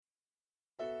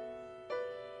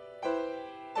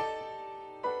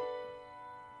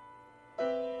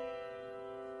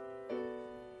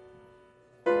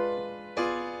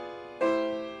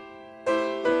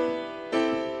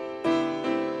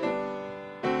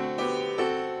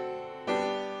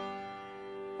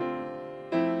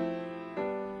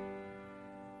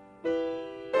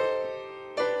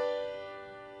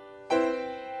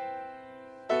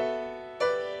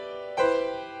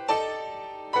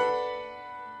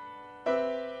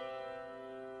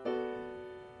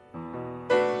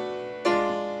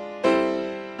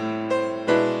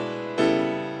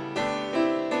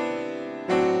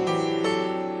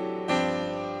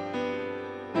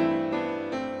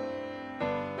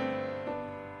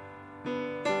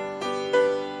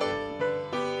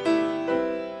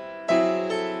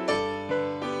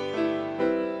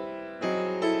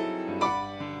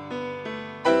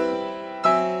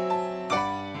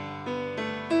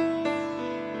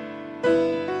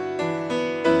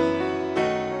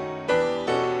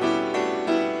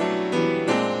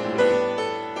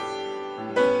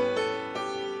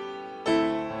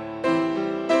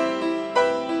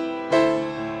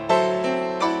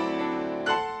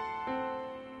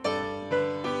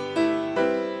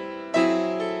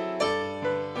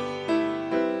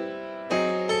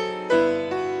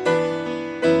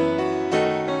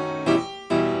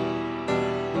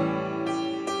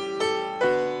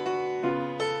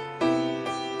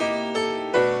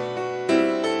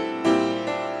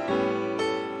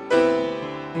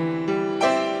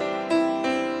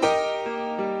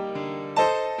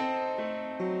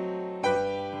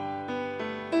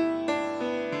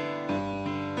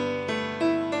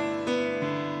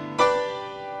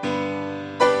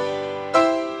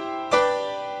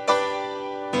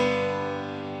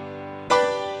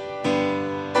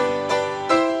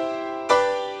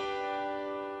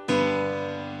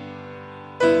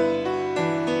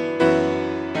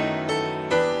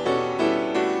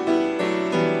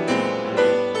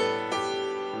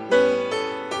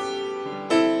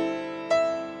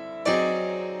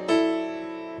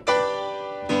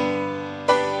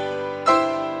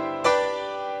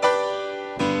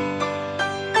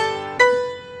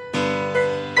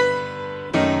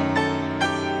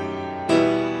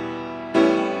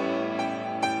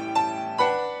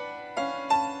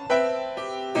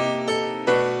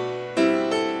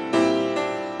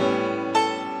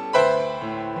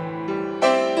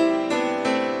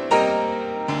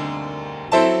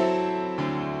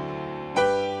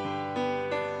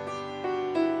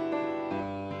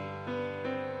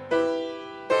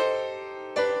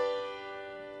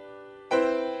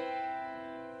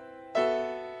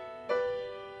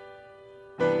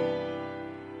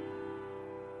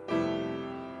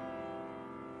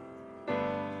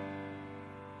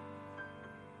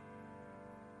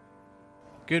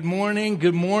Good morning,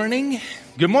 good morning,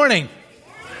 good morning.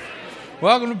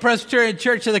 Welcome to Presbyterian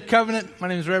Church of the Covenant. My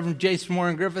name is Reverend Jason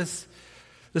Warren Griffiths.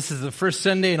 This is the first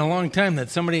Sunday in a long time that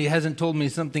somebody hasn't told me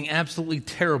something absolutely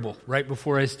terrible right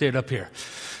before I stayed up here.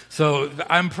 So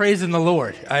I'm praising the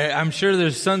Lord. I'm sure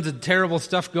there's tons of terrible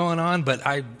stuff going on, but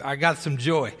I got some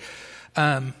joy.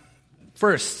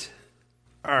 First,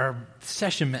 our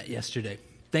session met yesterday.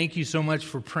 Thank you so much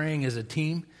for praying as a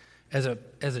team, as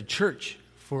a church,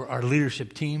 for our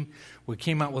leadership team. We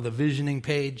came out with a visioning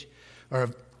page,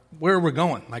 or where we're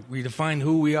going. Like, we defined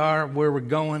who we are, where we're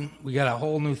going. We got a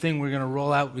whole new thing we're going to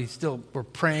roll out. We're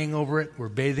praying over it. We're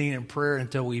bathing in prayer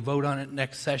until we vote on it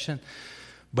next session.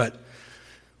 But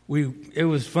it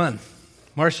was fun.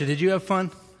 Marcia, did you have fun?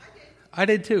 I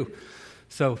did too.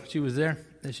 So she was there.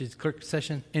 She's clerk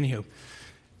session. Anywho,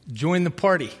 join the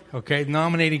party, okay?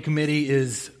 Nominating committee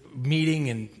is meeting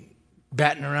and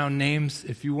batting around names.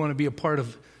 If you want to be a part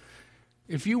of,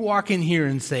 if you walk in here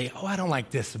and say, oh, I don't like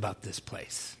this about this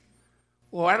place.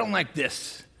 Well, I don't like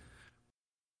this.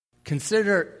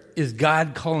 Consider, is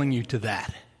God calling you to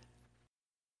that?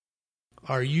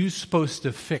 Are you supposed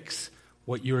to fix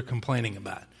what you're complaining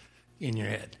about in your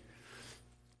head?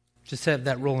 Just have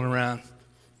that rolling around.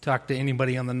 Talk to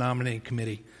anybody on the nominating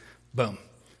committee. Boom.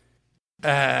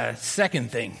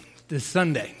 Second thing, this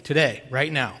Sunday, today,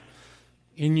 right now,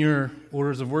 in your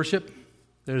orders of worship,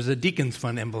 there's a Deacons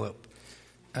Fund envelope.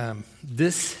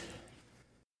 This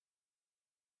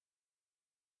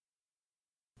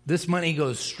money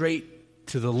goes straight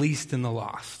to the least and the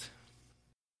lost.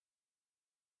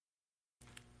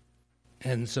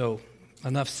 And so,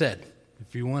 enough said.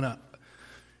 If you want to,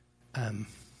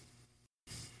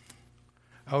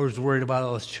 I was worried about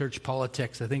all this church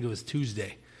politics. I think it was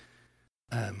Tuesday.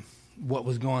 What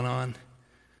was going on?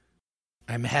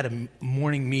 I had a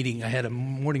morning meeting. I had a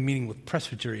morning meeting with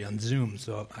Presbytery on Zoom,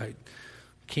 so I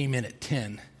came in at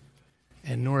 10,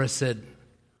 and Nora said,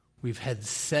 we've had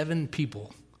 7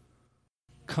 people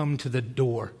come to the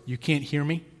door. You can't hear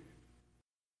me?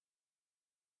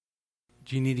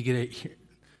 Do you need to get it here?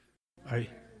 Are you?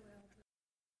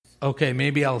 Okay,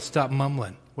 maybe I'll stop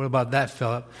mumbling. What about that,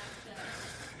 Philip?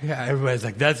 Yeah, everybody's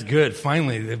like, that's good.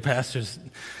 Finally, the pastor's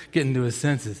getting to his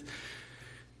senses.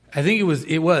 I think it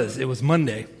was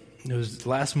Monday. It was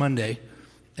last Monday.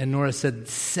 And Nora said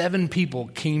 7 people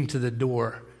came to the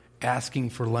door asking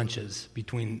for lunches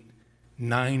between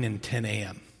 9 and 10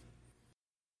 a.m.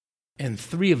 And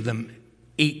 3 of them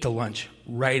ate the lunch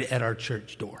right at our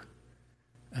church door.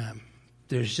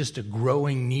 There's just a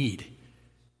growing need,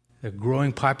 a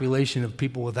growing population of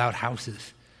people without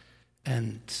houses.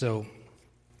 And so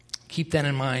keep that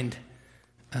in mind.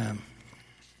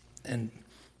 And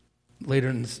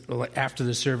later, after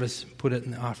the service, put it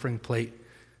in the offering plate.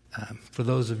 For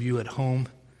those of you at home,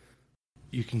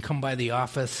 you can come by the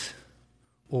office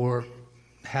or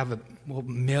we'll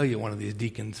mail you one of these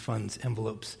Deacons Funds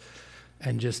envelopes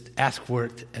and just ask for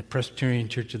it at Presbyterian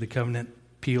Church of the Covenant,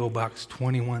 P.O. Box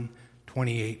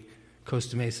 2128,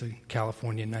 Costa Mesa,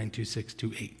 California,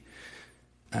 92628.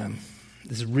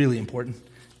 This is really important.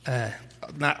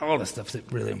 Not all the stuff's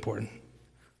really important.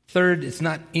 Third, it's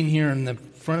not in here in the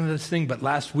front of this thing, but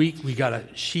last week we got a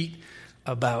sheet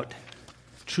about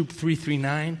Troop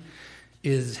 339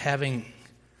 is having,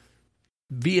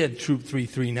 via Troop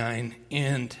 339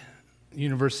 and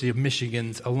University of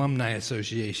Michigan's Alumni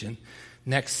Association,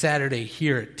 next Saturday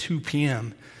here at 2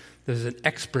 p.m., there's an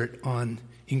expert on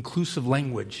inclusive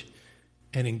language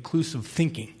and inclusive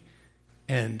thinking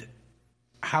and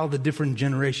how the different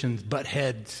generations butt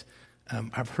heads.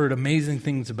 I've heard amazing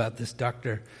things about this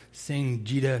Dr.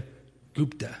 Sangeeta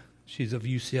Gupta. She's of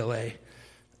UCLA.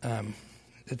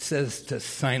 It says to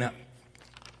sign up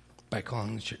by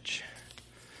calling the church.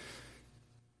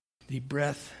 Deep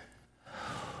breath.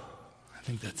 I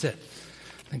think that's it.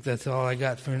 I think that's all I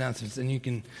got for announcements. And you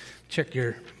can check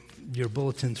your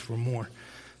bulletins for more.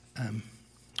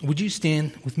 Would you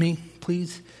stand with me,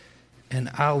 please?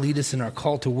 And I'll lead us in our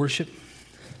call to worship.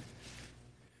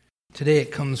 Today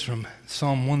it comes from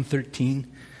Psalm 113,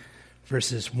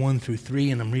 verses 1 through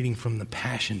 3, and I'm reading from the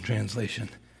Passion Translation.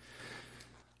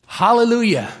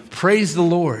 Hallelujah! Praise the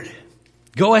Lord.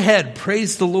 Go ahead,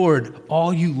 praise the Lord,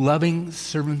 all you loving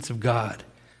servants of God.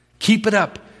 Keep it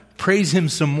up, praise Him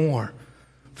some more.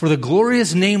 For the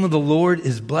glorious name of the Lord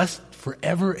is blessed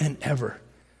forever and ever.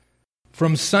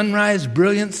 From sunrise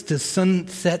brilliance to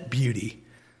sunset beauty,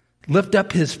 lift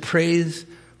up His praise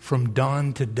from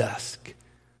dawn to dusk.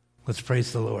 Let's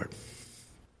praise the Lord.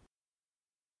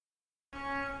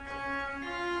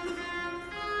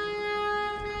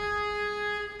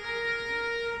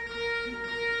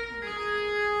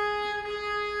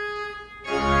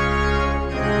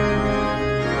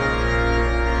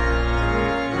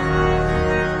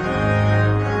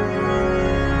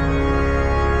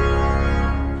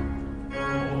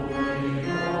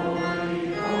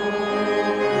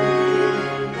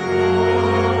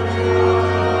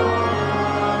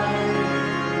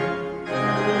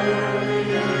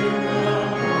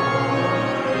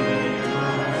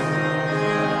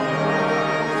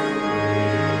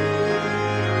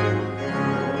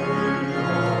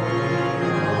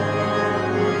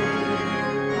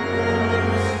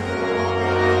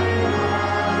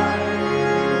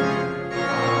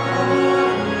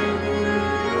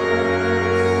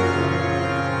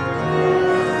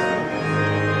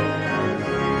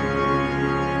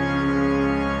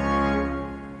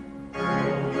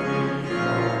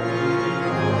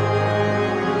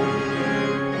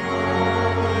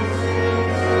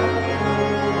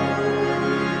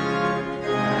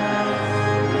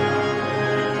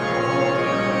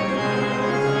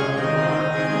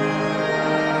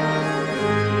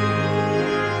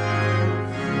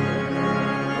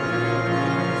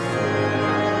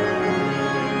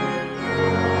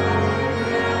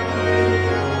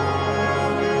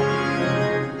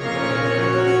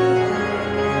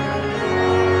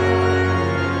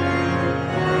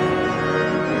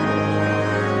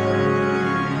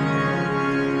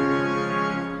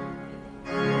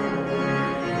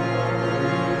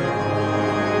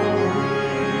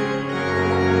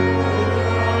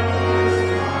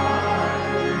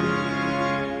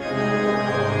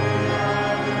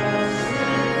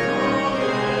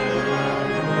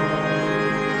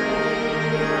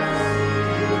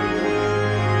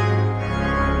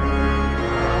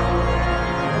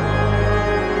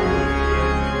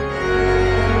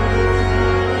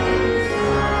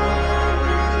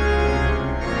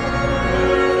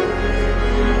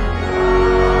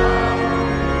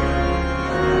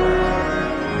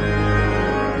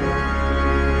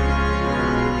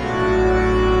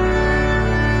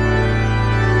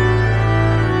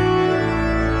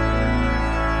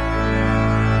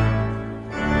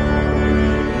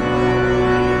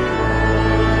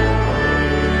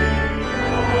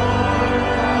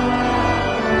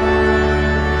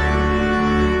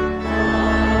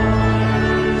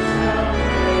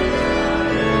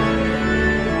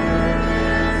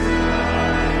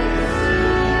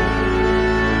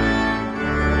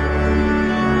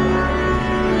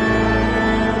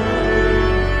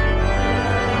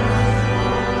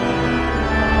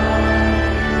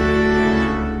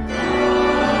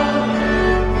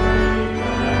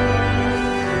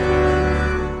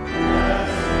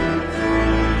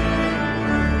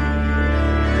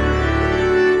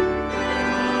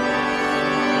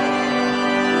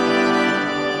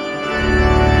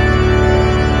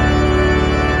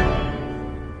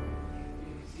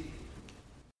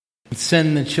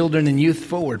 send the children and youth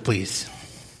forward, please.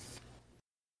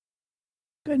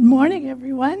 Good morning,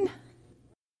 everyone.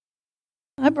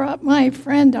 I brought my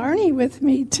friend Arnie with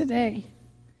me today.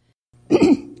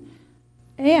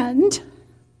 And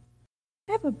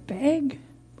I have a bag.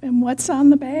 And what's on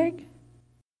the bag?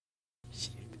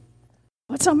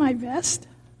 What's on my vest?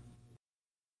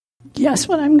 Guess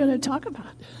what I'm going to talk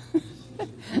about.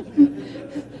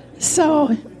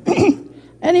 So,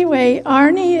 anyway,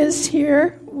 Arnie is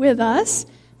here with us,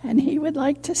 and he would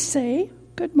like to say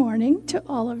good morning to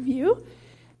all of you.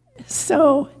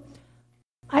 So,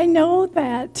 I know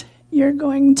that you're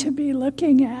going to be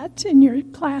looking at, in your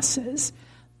classes,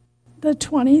 the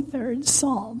 23rd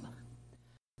Psalm.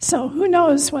 So, who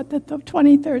knows what the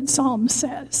 23rd Psalm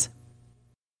says?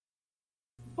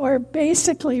 Or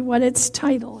basically what its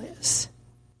title is.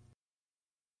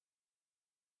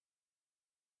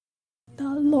 The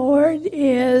Lord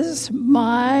is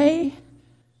my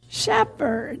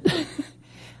shepherd.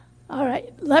 All right,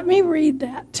 let me read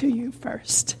that to you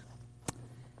first.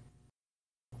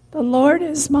 The Lord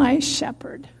is my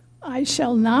shepherd. I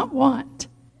shall not want.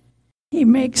 He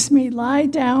makes me lie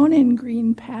down in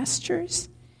green pastures.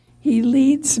 He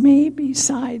leads me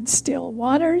beside still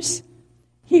waters.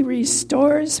 He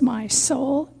restores my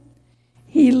soul.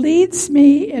 He leads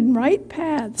me in right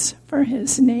paths for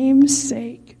his name's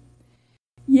sake.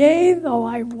 Yea, though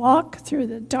I walk through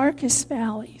the darkest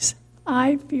valleys,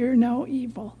 I fear no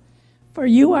evil, for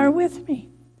you are with me.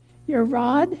 Your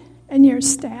rod and your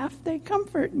staff, they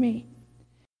comfort me.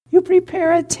 You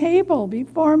prepare a table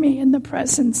before me in the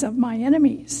presence of my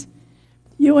enemies.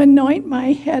 You anoint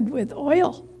my head with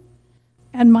oil,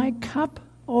 and my cup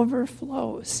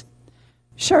overflows.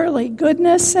 Surely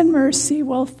goodness and mercy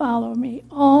will follow me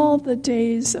all the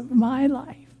days of my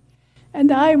life,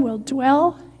 and I will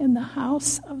dwell in the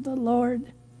house of the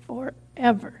Lord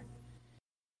forever.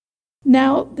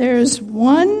 Now, there's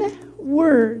one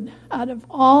word out of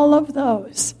all of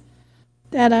those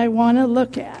that I want to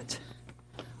look at.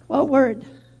 What word?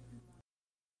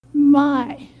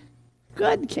 My.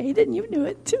 Good, Caden, you knew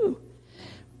it too.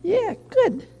 Yeah,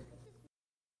 good.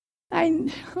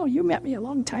 You met me a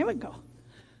long time ago.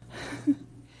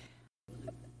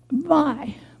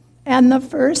 My. And the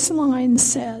first line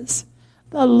says,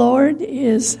 the Lord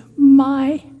is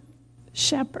my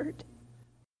shepherd.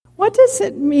 What does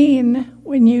it mean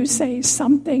when you say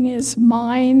something is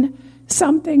mine,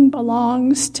 something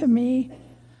belongs to me?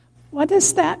 What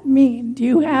does that mean? Do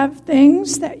you have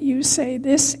things that you say,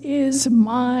 this is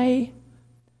my...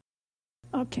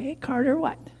 Okay, Carter,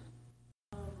 what?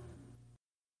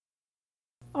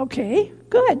 Okay,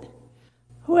 good.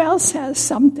 Who else has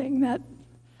something that...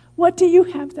 What do you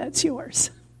have that's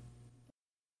yours?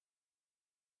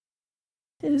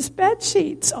 It is bed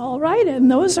sheets, all right,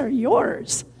 and those are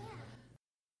yours.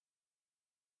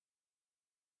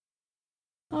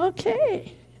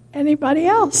 Okay, anybody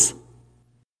else?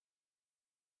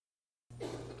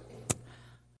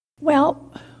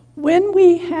 Well, when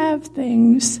we have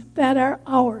things that are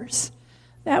ours,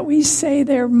 that we say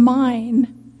they're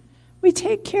mine, we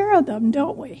take care of them,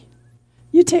 don't we?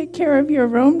 You take care of your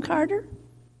room, Carter?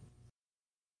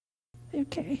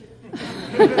 Okay.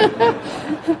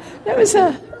 That was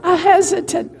a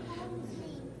hesitant.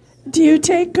 Do you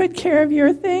take good care of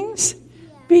your things?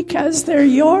 Because they're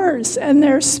yours and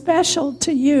they're special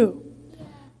to you,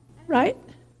 right?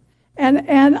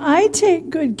 And I take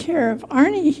good care of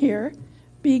Arnie here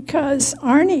because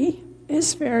Arnie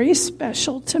is very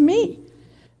special to me.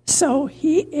 So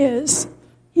he is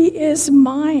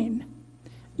mine.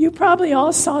 You probably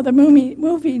all saw the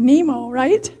movie Nemo,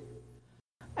 right?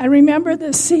 And remember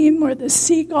the scene where the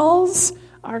seagulls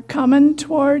are coming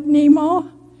toward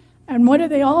Nemo? And what are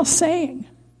they all saying?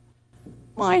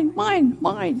 Mine, mine,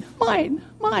 mine, mine,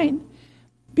 mine.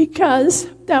 Because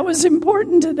that was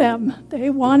important to them. They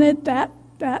wanted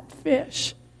that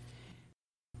fish.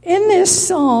 In this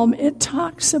psalm, it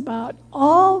talks about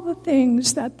all the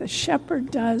things that the shepherd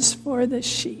does for the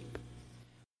sheep.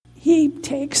 He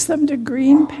takes them to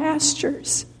green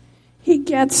pastures. He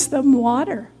gets them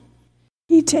water.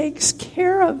 He takes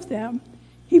care of them.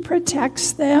 He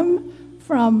protects them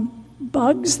from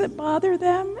bugs that bother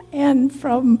them and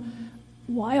from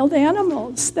wild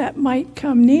animals that might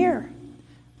come near.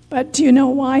 But do you know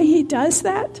why he does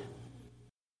that?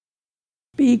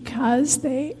 Because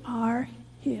they are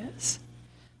his.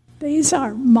 These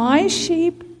are my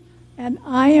sheep, and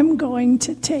I am going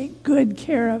to take good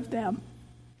care of them.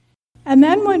 And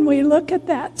then when we look at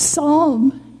that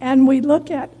psalm and we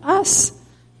look at us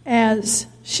as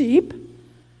sheep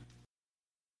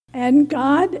and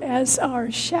God as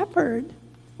our shepherd,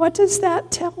 what does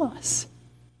that tell us?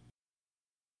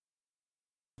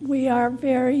 We are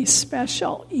very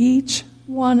special, each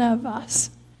one of us.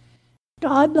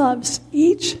 God loves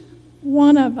each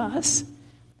one of us,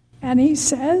 and he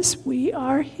says we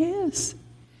are his.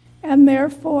 And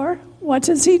therefore, what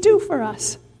does he do for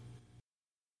us?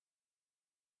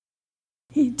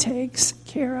 He takes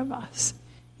care of us.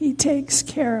 He takes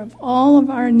care of all of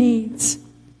our needs.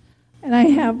 And I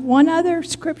have one other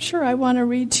scripture I want to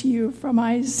read to you from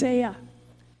Isaiah.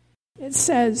 It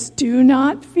says, "Do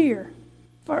not fear,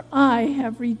 for I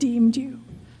have redeemed you.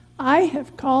 I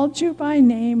have called you by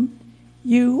name.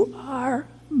 You are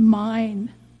mine.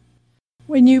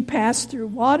 When you pass through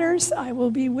waters, I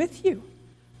will be with you.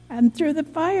 And through the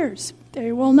fires,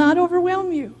 they will not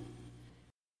overwhelm you.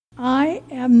 I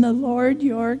am the Lord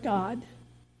your God,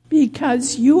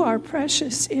 because you are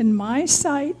precious in my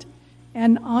sight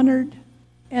and honored,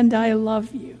 and I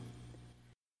love you."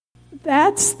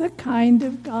 That's the kind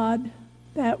of God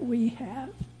that we have.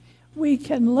 We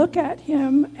can look at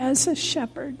him as a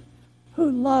shepherd who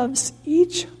loves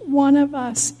each one of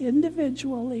us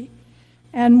individually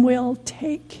and will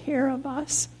take care of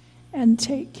us and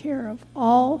take care of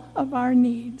all of our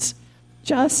needs,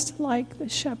 just like the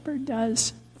shepherd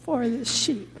does for the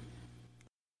sheep.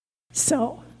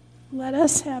 So, let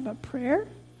us have a prayer,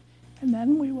 and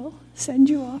then we will send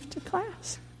you off to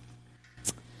class.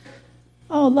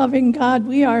 Oh, loving God,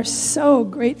 we are so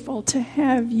grateful to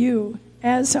have you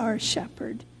as our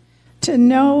shepherd, to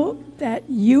know that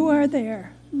you are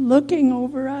there looking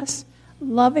over us,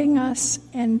 loving us,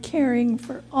 and caring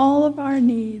for all of our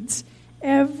needs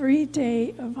every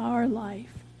day of our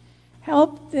life.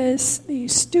 Help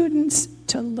these students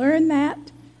to learn that,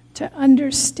 to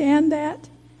understand that,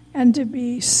 and to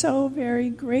be so very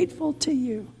grateful to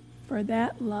you for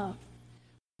that love.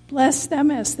 Bless them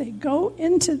as they go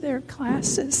into their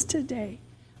classes today.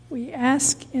 We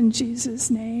ask in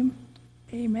Jesus' name,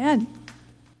 amen.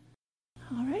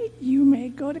 All right, you may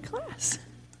go to class.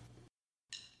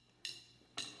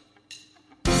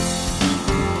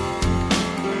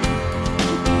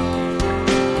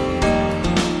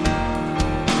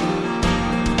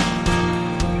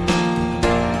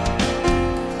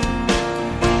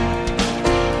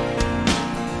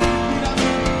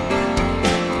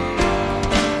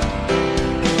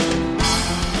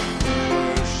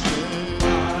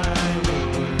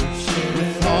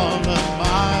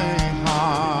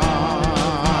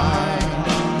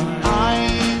 I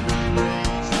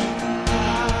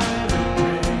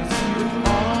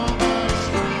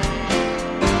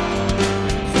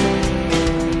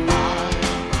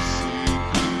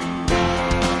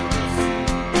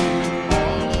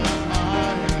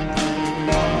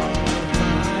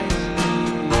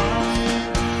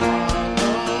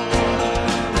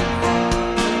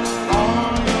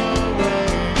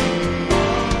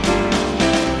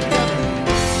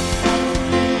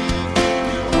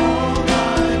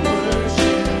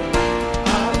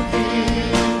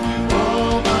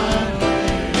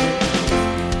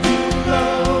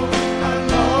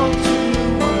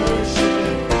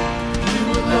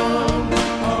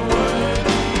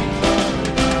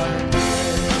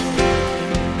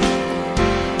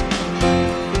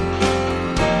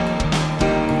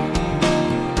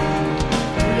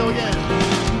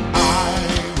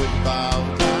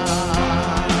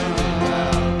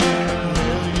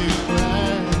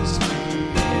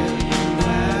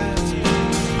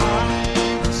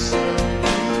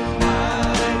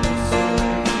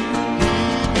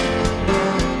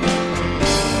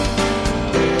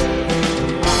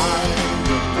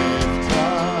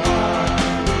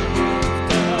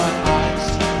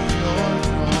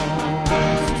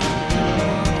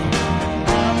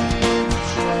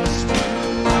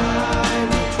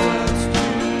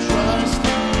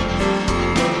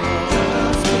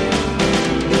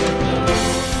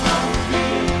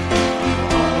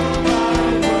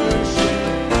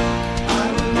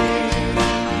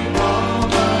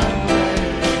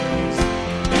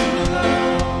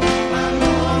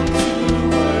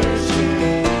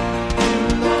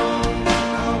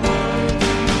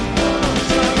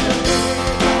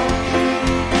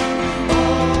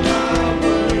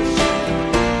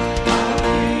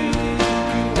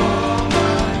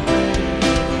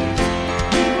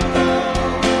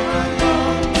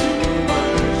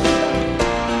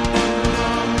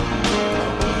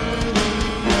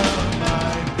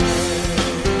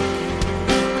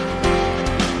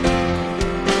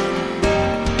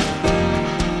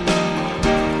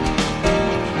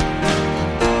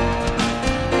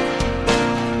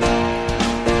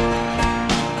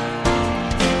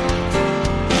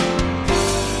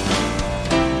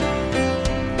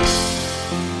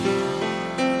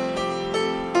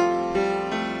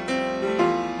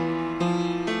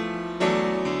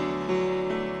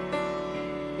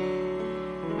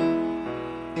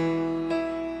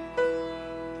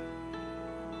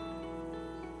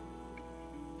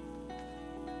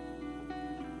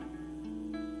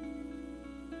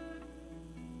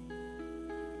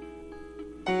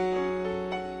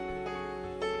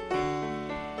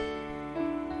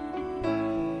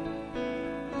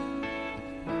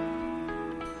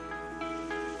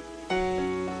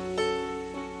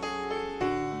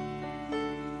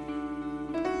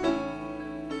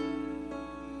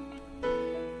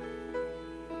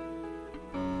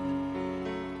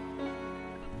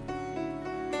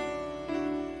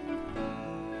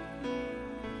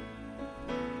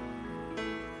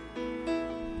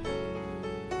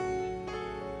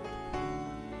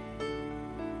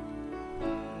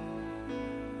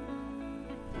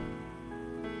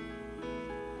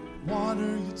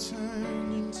water you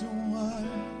turn into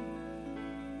wine.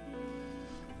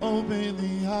 Open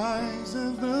the eyes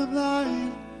of the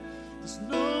blind. There's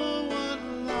no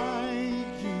one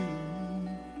like you,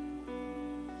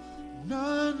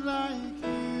 none like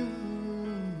you.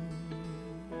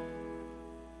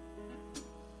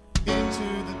 Into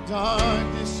the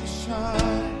darkness you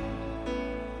shine.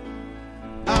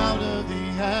 Out of the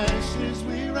ashes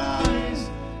we rise.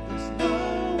 There's no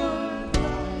one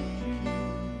like you,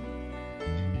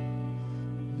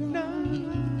 none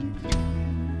like you.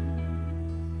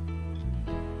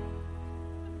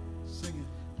 Sing it.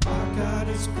 Our God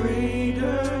is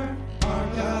greater, our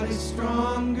God is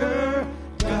stronger.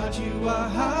 God, you are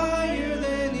higher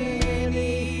than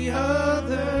any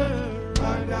other.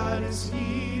 Our God is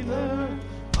healer,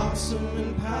 awesome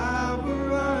in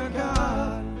power. Our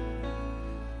God,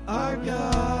 our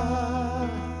God.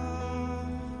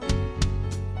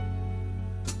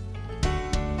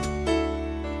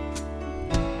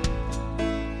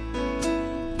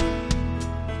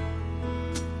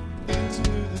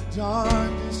 Into the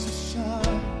darkness you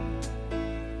shine.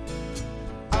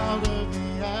 Out of the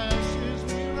ashes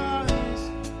we rise.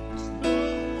 There's no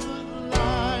one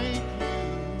like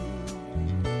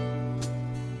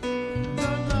you,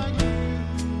 none like you.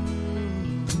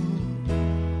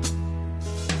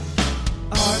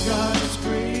 Our God is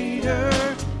greater,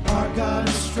 our God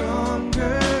is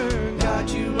stronger. God,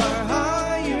 you are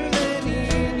higher than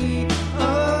any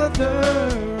other.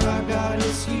 Our God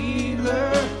is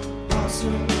healer,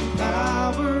 awesome in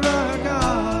power. Our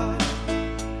God,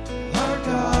 our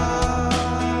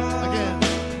God. Again.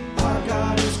 Our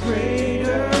God is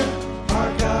greater,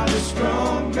 our God is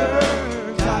stronger.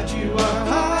 God, you are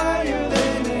higher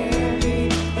than any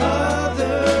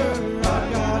other. Our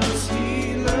God is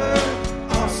healer,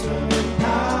 awesome in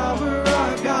power.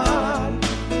 Our God,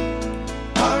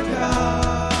 our God.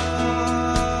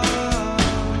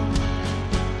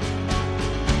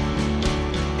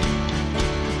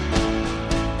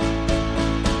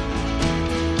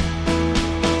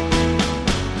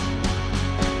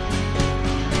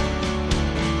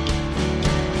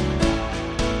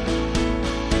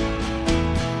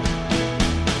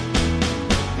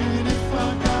 And if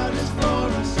our God is for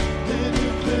us, then who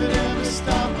could ever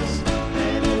stop us?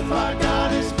 And if our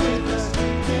God is with us,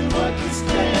 then what can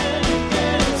stand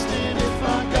against? And if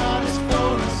our God is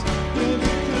for us, then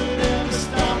who could ever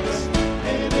stop us?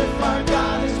 And if our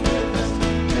God is with us,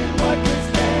 then what can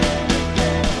stand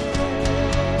against?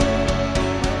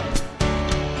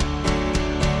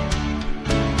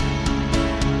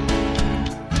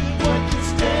 What can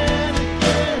stand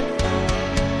against?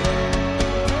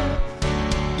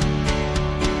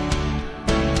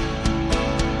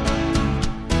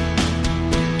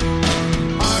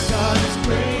 Our God is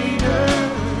greater,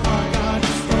 our God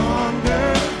is stronger.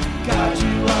 God,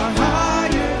 you are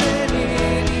higher than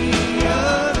any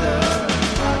other.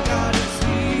 Our God is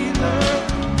healer,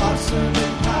 awesome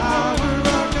in power.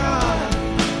 Our God,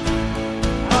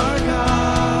 our God.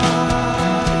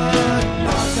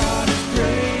 Our God is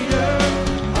greater,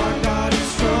 our God is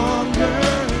stronger.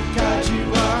 God,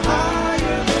 you are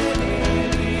higher than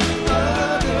any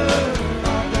other.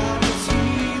 Our God is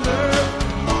healer,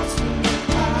 awesome in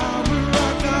power.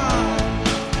 Our God,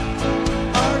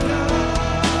 our God.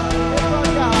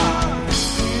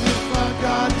 And if our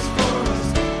God is for us,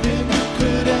 then who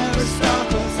could ever stop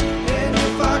us? And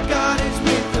if our God is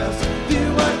with us, then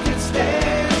what can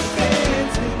stand against? And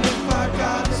if our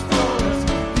God is for us,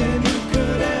 then who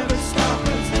could ever stop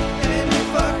us? And if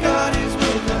our God is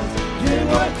with us, then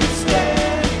what can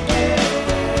stand against?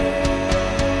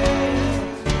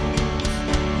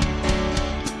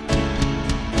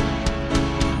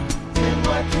 Then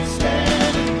what can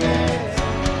stand against?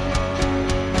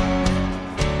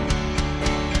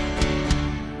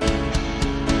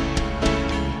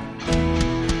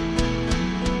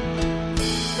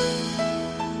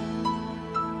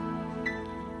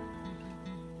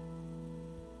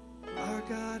 Our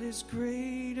God is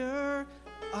greater,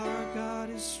 our God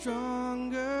is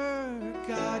stronger.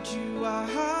 God, you are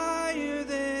higher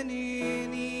than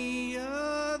any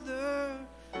other.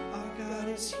 Our God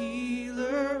is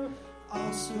healer,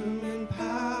 awesome in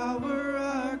power.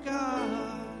 Our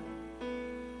God,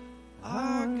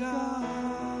 our God.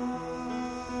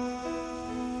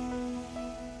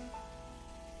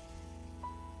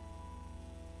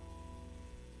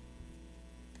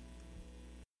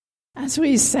 As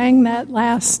we sang that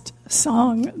last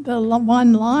song, the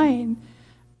one line,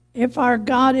 if our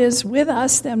God is with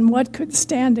us, then what could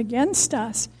stand against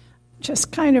us?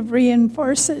 Just kind of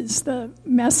reinforces the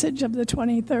message of the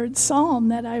 23rd Psalm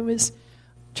that I was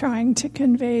trying to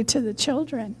convey to the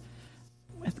children.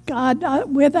 With God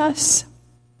with us,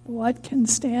 what can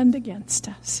stand against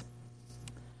us?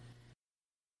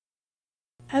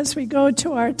 As we go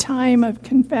to our time of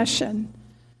confession,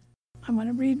 I want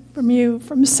to read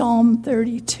from Psalm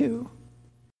 32.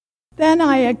 Then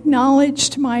I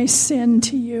acknowledged my sin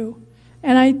to you,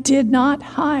 and I did not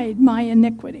hide my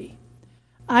iniquity.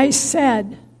 I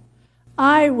said,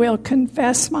 I will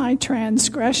confess my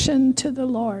transgression to the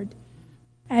Lord,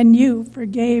 and you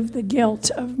forgave the guilt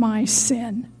of my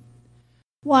sin.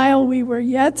 While we were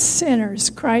yet sinners,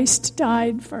 Christ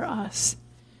died for us.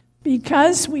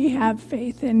 Because we have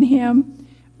faith in him,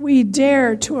 we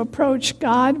dare to approach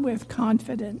God with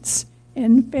confidence,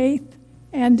 in faith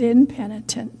and in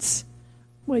penitence.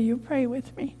 Will you pray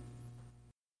with me?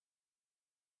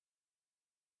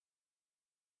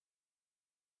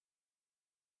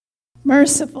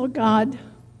 Merciful God,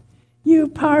 you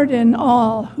pardon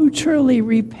all who truly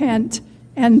repent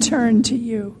and turn to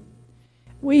you.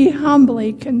 We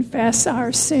humbly confess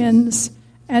our sins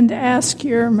and ask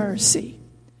your mercy.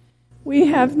 We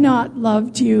have not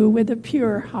loved you with a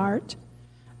pure heart,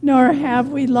 nor have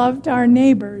we loved our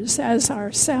neighbors as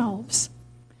ourselves.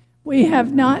 We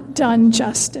have not done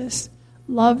justice,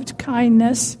 loved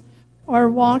kindness, or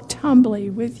walked humbly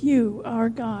with you, our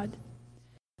God.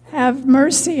 Have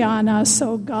mercy on us,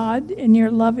 O God, in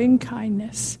your loving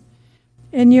kindness.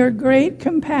 In your great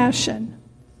compassion,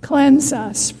 cleanse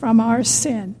us from our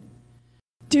sin.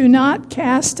 Do not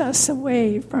cast us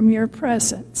away from your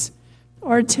presence,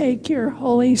 or take your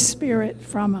Holy Spirit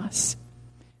from us.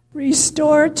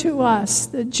 Restore to us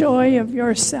the joy of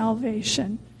your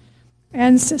salvation,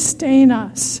 and sustain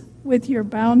us with your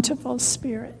bountiful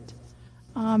Spirit.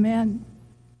 Amen.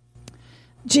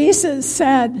 Jesus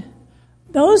said,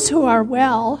 those who are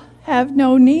well have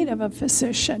no need of a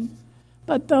physician,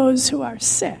 but those who are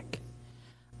sick.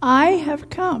 I have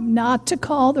come not to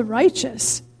call the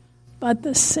righteous, but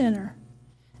the sinner.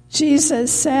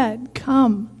 Jesus said,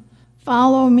 come,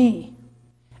 follow me.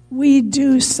 We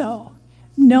do so,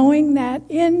 knowing that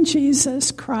in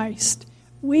Jesus Christ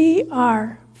we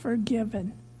are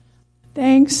forgiven.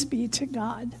 Thanks be to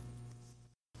God.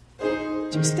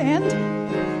 Would you stand?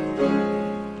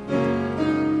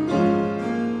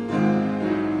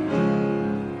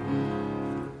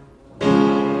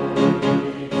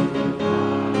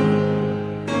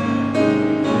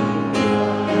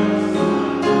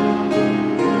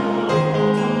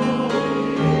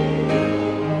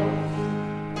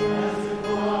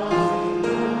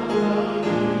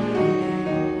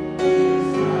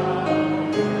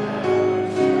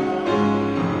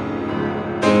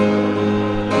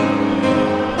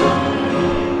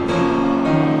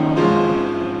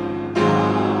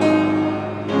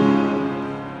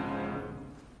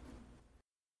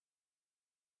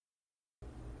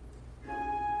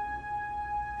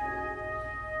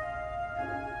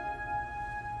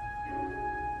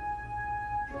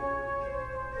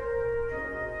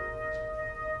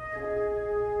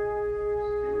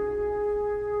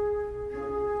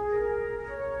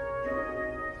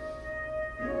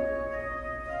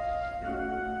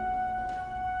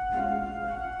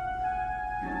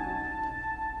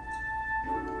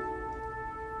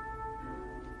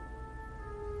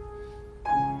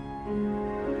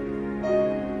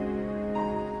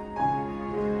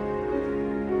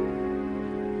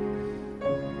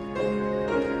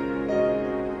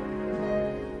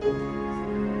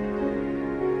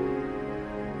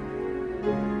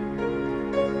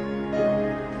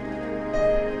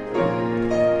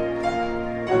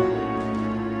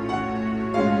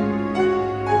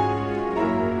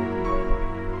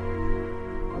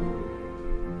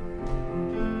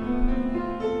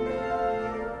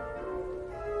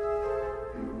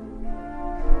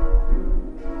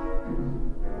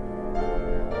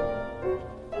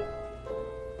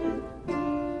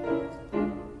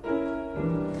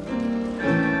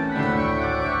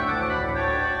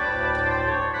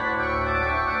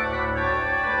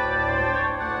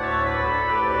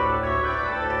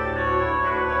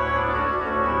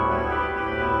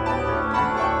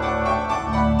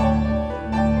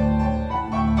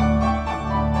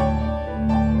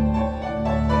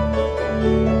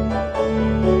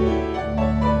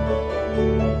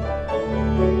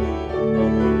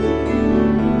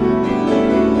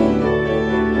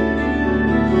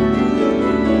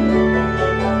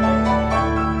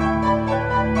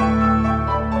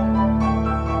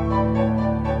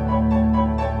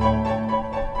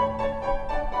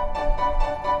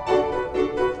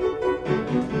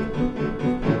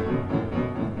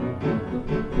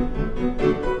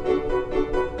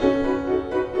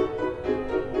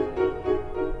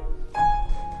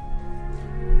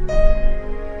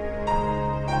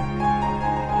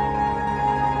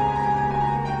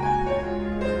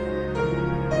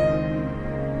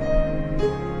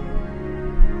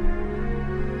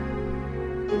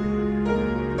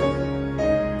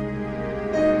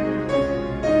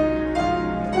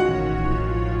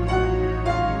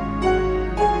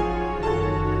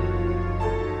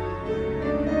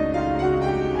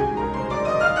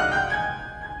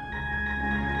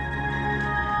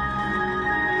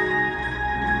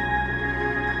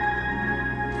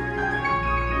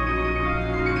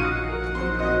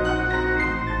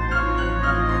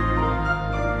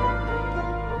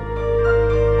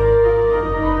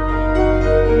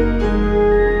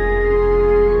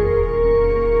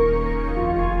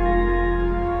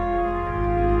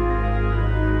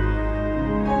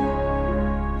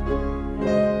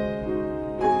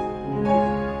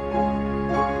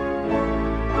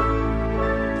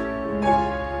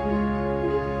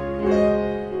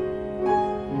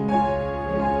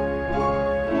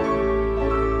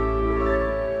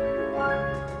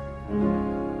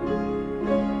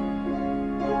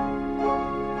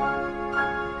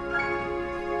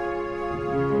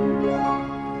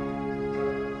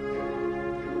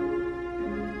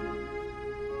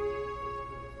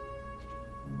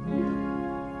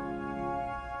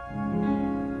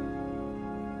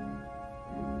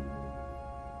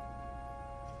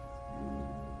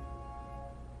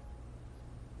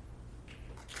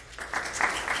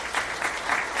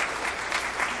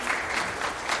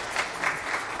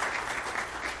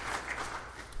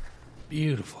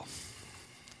 Beautiful.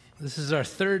 This is our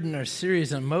third in our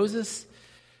series on Moses.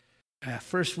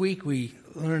 First week we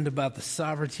learned about the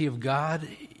sovereignty of God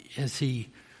as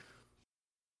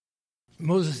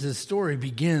Moses' story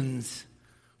begins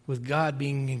with God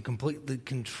being in complete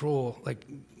control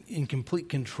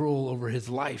over his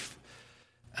life.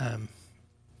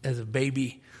 As a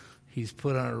baby, he's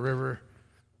put on a river,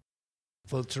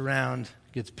 floats around,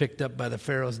 gets picked up by the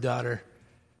Pharaoh's daughter.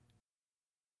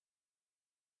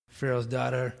 Pharaoh's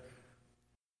daughter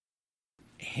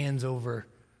hands over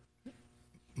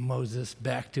Moses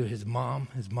back to his mom.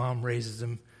 His mom raises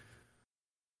him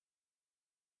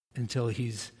until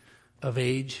he's of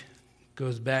age,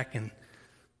 goes back and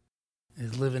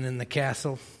is living in the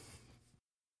castle.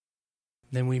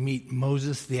 Then we meet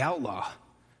Moses the outlaw.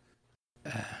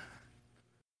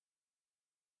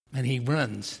 And he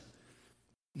runs.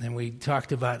 And we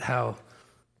talked about how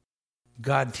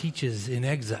God teaches in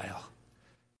exile.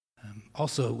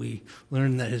 Also, we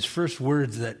learned that his first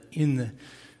words that in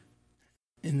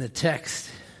the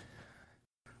text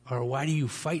are, "Why do you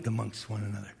fight amongst one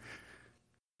another?"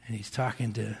 And he's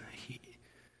talking to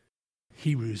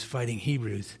Hebrews, fighting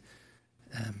Hebrews.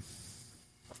 And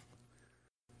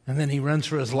then he runs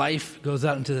for his life, goes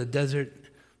out into the desert,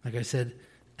 like I said.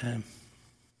 And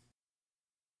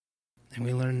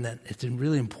we learned that it's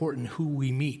really important who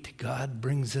we meet. God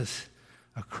brings us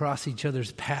across each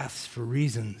other's paths for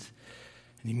reasons.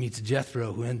 And he meets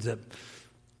Jethro, who ends up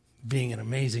being an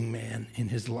amazing man in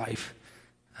his life,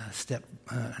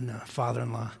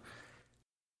 father-in-law.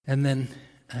 And then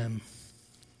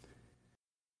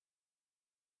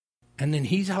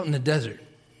he's out in the desert.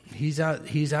 He's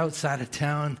outside of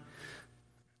town,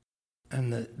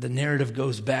 and the narrative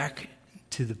goes back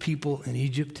to the people in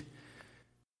Egypt.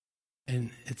 And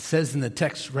it says in the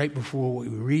text right before what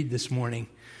we read this morning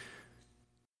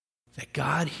that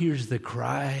God hears the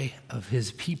cry of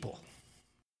his people.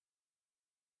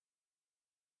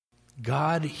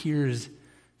 God hears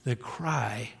the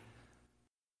cry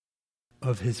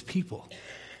of his people.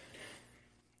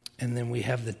 And then we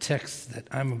have the text that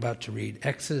I'm about to read,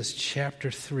 Exodus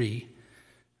chapter 3.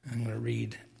 I'm going to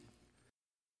read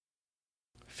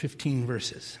 15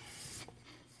 verses,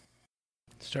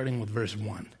 starting with verse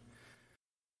 1.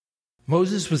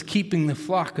 Moses was keeping the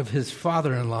flock of his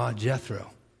father-in-law,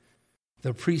 Jethro,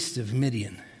 the priest of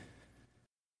Midian.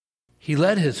 He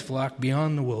led his flock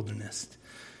beyond the wilderness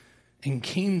and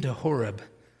came to Horeb,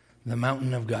 the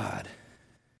mountain of God.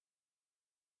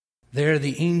 There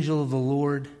the angel of the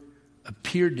Lord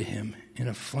appeared to him in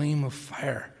a flame of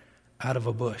fire out of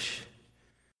a bush.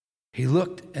 He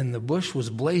looked, and the bush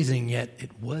was blazing, yet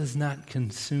it was not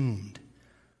consumed.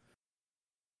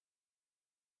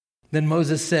 Then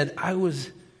Moses said, I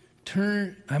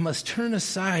must turn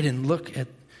aside and look at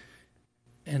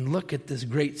this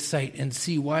great sight and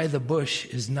see why the bush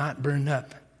is not burned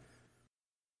up.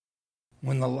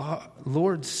 When the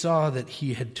Lord saw that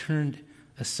he had turned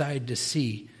aside to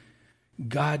see,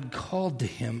 God called to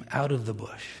him out of the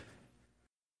bush,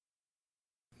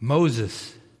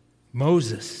 "Moses,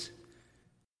 Moses."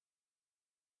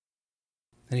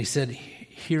 And he said,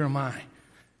 "Here am I."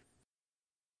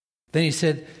 Then he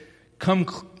said, "Come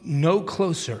no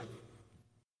closer.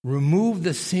 Remove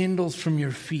the sandals from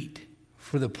your feet,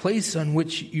 for the place on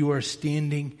which you are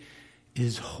standing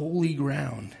is holy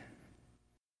ground."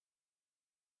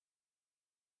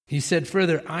 He said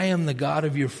further, "I am the God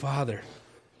of your father,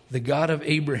 the God of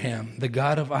Abraham, the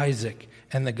God of Isaac,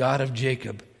 and the God of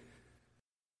Jacob."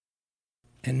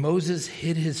 And Moses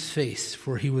hid his face,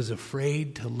 for he was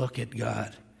afraid to look at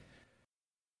God.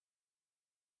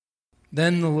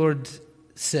 Then the Lord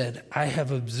said, "I have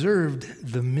observed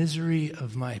the misery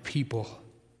of my people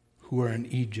who are in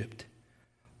Egypt.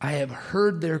 I have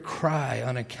heard their cry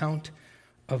on account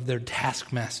of their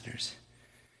taskmasters.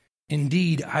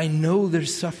 Indeed, I know their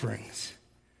sufferings,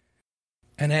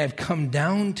 and I have come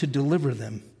down to deliver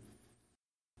them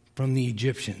from the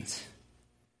Egyptians,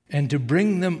 and to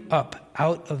bring them up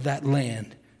out of that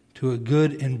land to a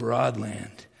good and broad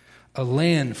land, a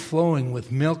land flowing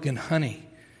with milk and honey,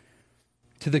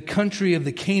 to the country of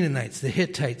the Canaanites, the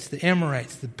Hittites, the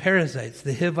Amorites, the Perizzites,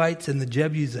 the Hivites, and the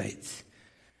Jebusites.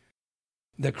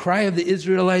 The cry of the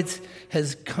Israelites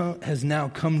has now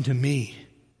come to me.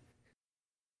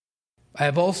 I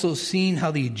have also seen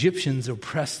how the Egyptians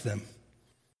oppress them.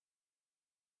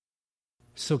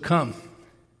 So come,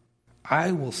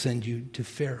 I will send you to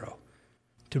Pharaoh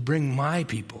to bring my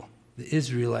people, the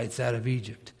Israelites, out of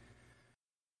Egypt."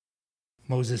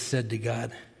 Moses said to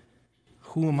God,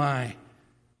 "Who am I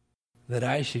that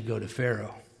I should go to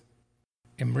Pharaoh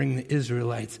and bring the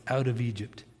Israelites out of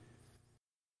Egypt?"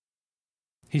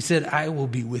 He said, I will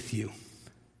be with you.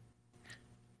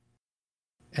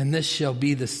 And this shall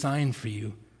be the sign for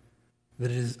you,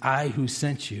 that it is I who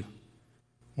sent you.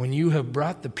 When you have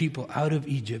brought the people out of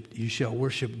Egypt, you shall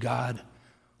worship God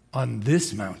on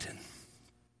this mountain.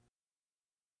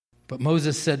 But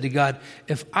Moses said to God,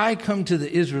 if I come to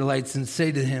the Israelites and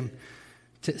say to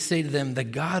them, the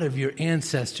God of your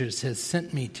ancestors has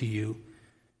sent me to you,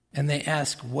 and they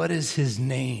ask, what is his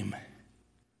name?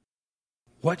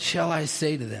 What shall I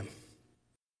say to them?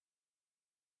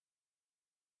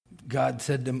 God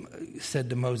said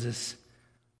to Moses,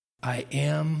 I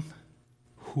am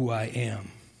who I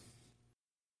am.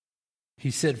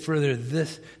 He said further,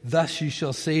 thus you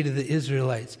shall say to the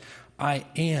Israelites, I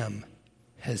am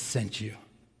has sent you.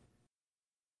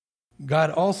 God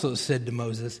also said to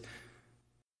Moses,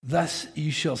 thus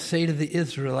you shall say to the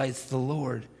Israelites, the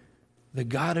Lord, the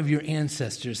God of your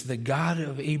ancestors, the God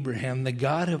of Abraham, the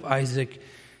God of Isaac,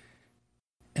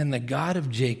 and the God of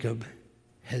Jacob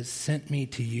has sent me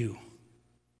to you.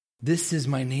 This is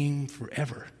my name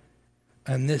forever,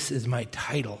 and this is my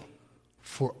title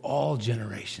for all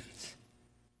generations.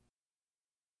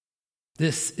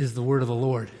 This is the word of the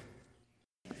Lord.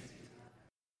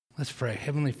 Let's pray.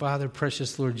 Heavenly Father,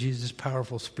 precious Lord Jesus,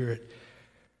 powerful Spirit,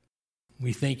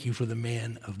 we thank you for the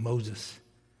man of Moses.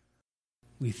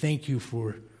 We thank you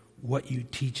for what you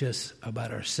teach us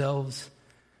about ourselves.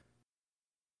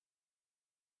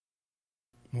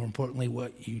 More importantly,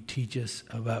 what you teach us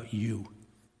about you.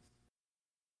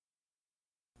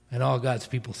 And all God's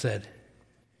people said.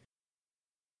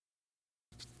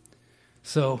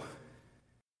 So,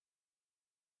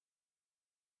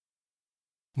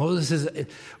 Moses is,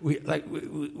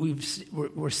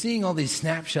 we're seeing all these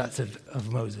snapshots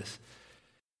of Moses.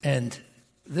 And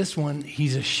this one,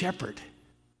 he's a shepherd,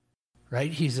 right?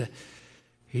 He's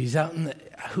out in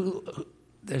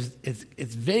the,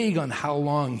 it's vague on how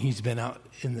long he's been out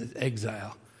in the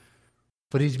exile.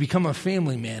 But he's become a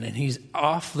family man, and he's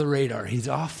off the radar. He's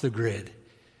off the grid.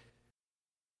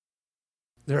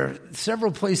 There are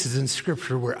several places in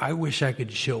Scripture where I wish I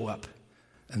could show up,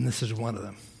 and this is one of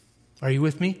them. Are you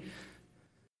with me?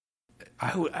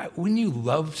 Wouldn't you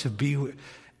love to be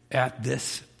at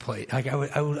this place? Like I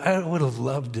would have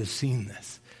loved to have seen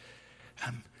this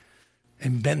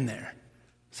and been there.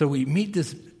 So we meet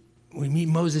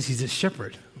Moses. He's a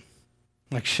shepherd.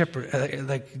 Like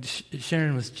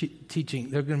Sharon was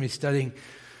teaching, they're going to be studying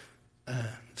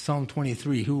Psalm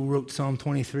 23. Who wrote Psalm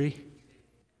 23?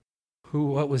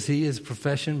 What was he, his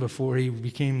profession before he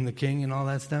became the king and all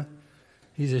that stuff?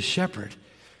 He's a shepherd.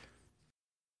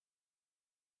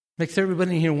 Makes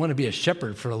everybody in here want to be a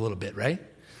shepherd for a little bit, right?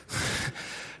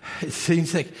 It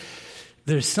seems like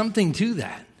there's something to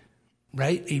that,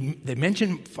 right? They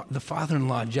mentioned the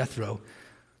father-in-law, Jethro.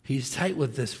 He's tight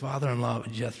with this father-in-law,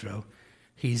 Jethro.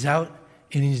 He's out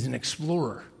and he's an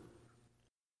explorer.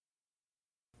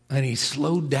 And he's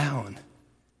slowed down.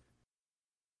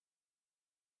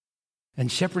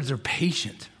 And shepherds are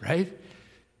patient, right?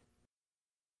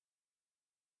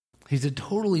 He's a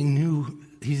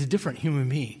different human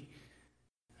being.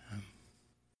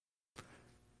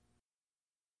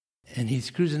 And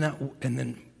he's cruising out, and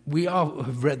then we all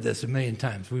have read this a million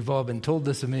times. We've all been told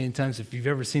this a million times. If you've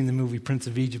ever seen the movie Prince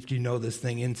of Egypt, you know this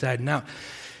thing inside and out.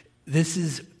 This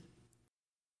is,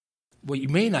 what you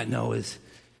may not know is,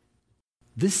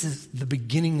 this is the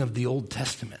beginning of the Old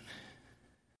Testament.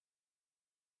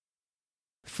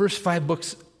 The first 5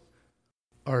 books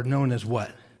are known as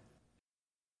what?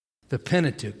 The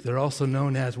Pentateuch. They're also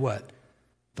known as what?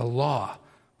 The Law.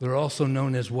 They're also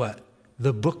known as what?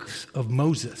 The books of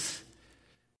Moses.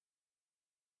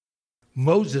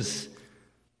 Moses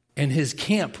and his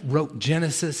camp wrote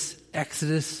Genesis,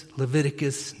 Exodus,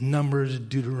 Leviticus, Numbers,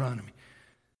 Deuteronomy.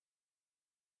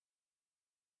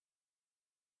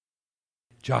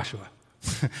 Joshua.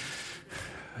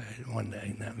 One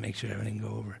day, make sure everything go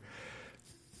over.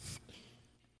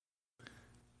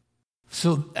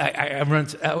 So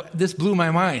this blew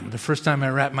my mind the first time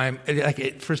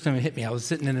first time it hit me. I was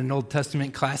sitting in an Old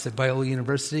Testament class at Biola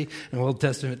University, an Old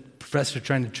Testament professor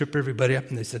trying to trip everybody up,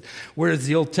 and they said, where does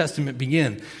the Old Testament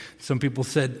begin? Some people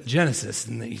said Genesis,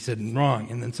 and he said,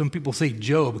 wrong. And then some people say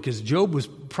Job, because Job was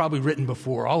probably written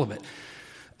before all of it.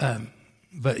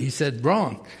 But he said,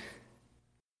 wrong.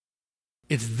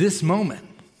 It's this moment.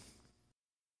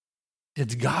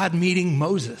 It's God meeting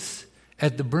Moses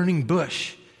at the burning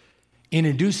bush,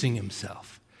 introducing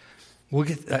himself. We'll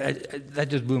get that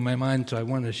just blew my mind, so I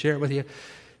wanted to share it with you.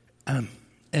 And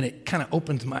it kind of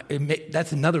opens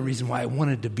that's another reason why I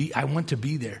want to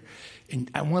be there.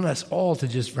 And I want us all to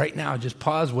just right now, just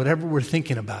pause whatever we're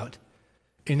thinking about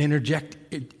and interject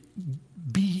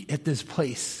be at this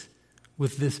place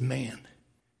with this man.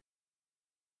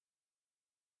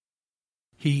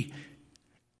 He's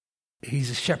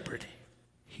a shepherd.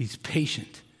 He's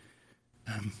patient.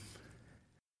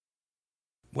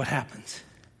 What happens?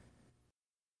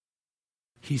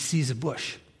 He sees a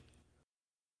bush.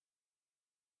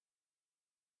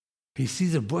 He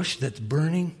sees a bush that's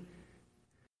burning,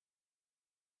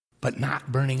 but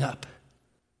not burning up.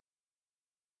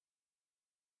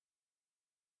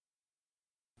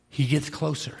 He gets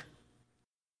closer.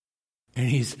 And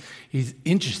he's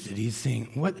interested. He's saying,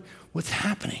 what's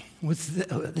happening?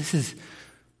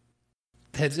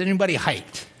 Has anybody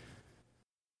hiked?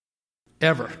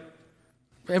 Ever?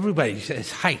 Everybody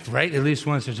has hiked, right? At least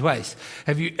once or twice.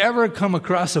 Have you ever come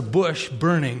across a bush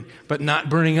burning, but not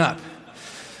burning up?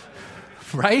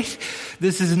 Right?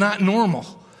 This is not normal.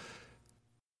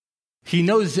 He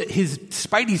knows that his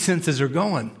spidey senses are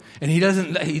going, and he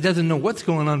doesn't know what's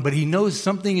going on, but he knows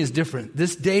something is different.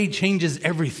 This day changes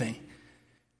everything.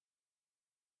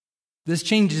 This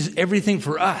changes everything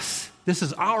for us. This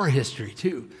is our history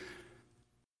too.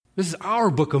 This is our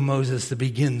book of Moses that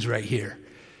begins right here.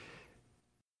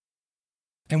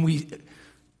 And we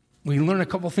learn a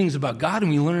couple things about God,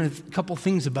 and we learn a couple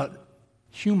things about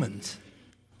humans.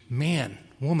 Man,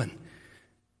 woman.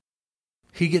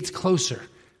 He gets closer.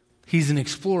 He's an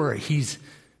explorer. He's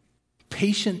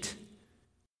patient.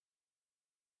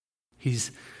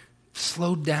 He's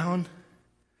slowed down.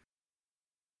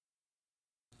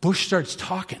 Bush starts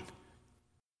talking.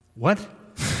 What?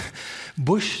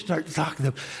 Bush starts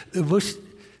talking. The bush,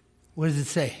 what does it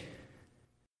say?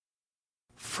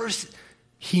 First,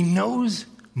 he knows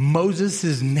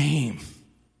Moses' name.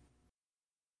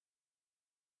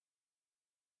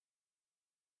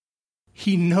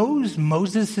 He knows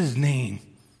Moses' name.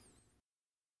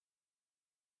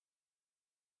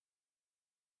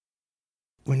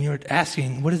 When you're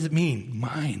asking, what does it mean?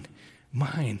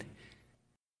 Mine.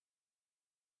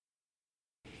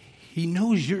 He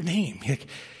knows your name.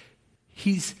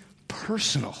 He's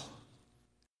personal.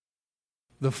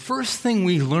 The first thing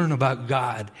we learn about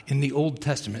God in the Old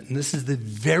Testament, and this is the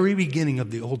very beginning of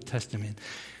the Old Testament,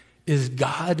 is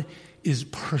God is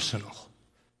personal.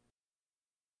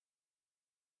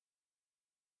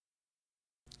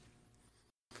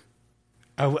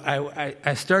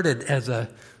 I started as a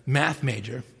math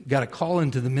major, got a call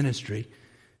into the ministry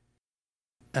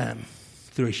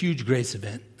through a huge grace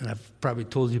event, and I've probably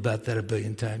told you about that a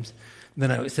billion times. Then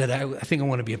I said, I think I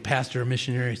want to be a pastor or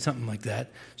missionary, something like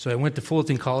that. So I went to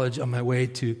Fullerton College on my way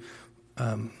to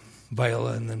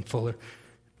Biola and then Fuller.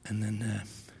 And then,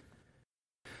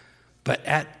 but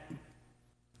at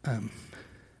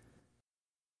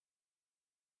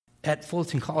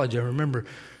Fullerton College, I remember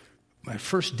my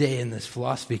first day in this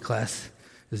philosophy class,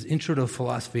 this intro to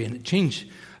philosophy, and it changed.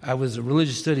 I was a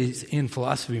religious studies and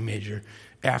philosophy major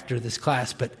after this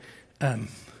class, but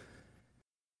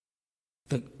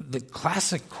the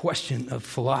classic question of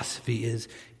philosophy is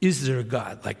there a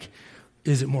God? Like,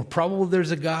 is it more probable there's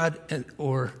a God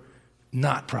or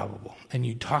not probable? And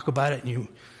you talk about it,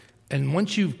 and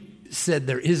once you've said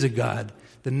there is a God,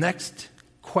 the next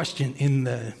question in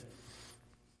the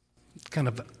kind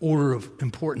of order of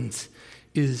importance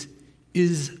is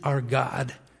our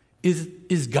God,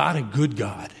 is God a good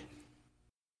God?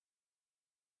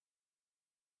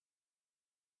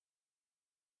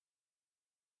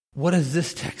 What does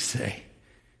this text say?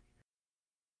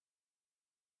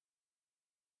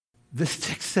 This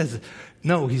text says,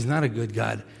 no, he's not a good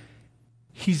God.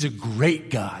 He's a great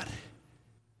God.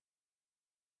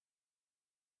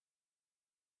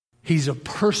 He's a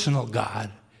personal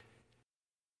God.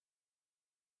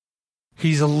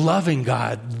 He's a loving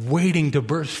God waiting to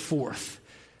burst forth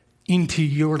into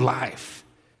your life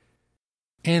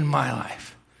and my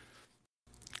life.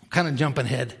 Kind of jumping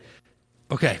ahead.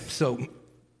 Okay, so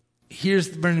here's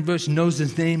the burning bush, knows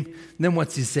his name. Then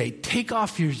what's he say? Take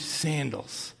off your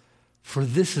sandals, for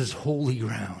this is holy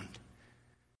ground.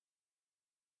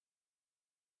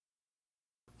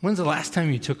 When's the last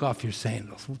time you took off your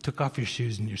sandals? Took off your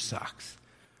shoes and your socks?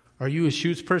 Are you a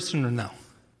shoes person or no?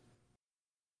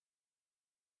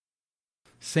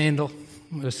 Sandal.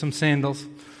 There's some sandals.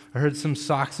 I heard some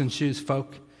socks and shoes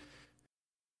folk.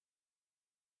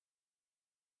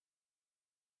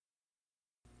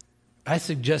 I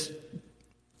suggest,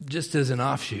 just as an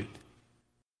offshoot,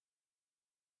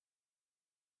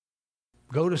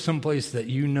 go to some place that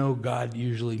you know God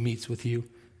usually meets with you.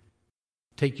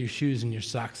 Take your shoes and your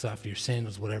socks off, your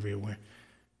sandals, whatever you're wearing,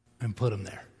 and put them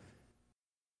there.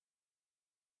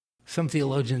 Some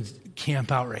theologians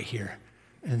camp out right here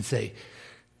and say,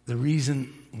 the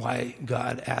reason why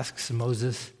God asks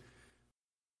Moses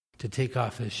to take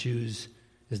off his shoes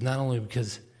is not only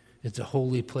because it's a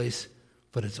holy place,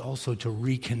 but it's also to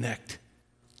reconnect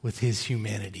with his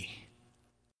humanity.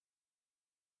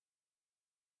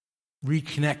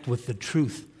 Reconnect with the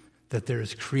truth that there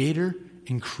is creator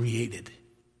and created.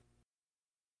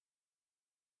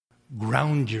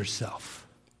 Ground yourself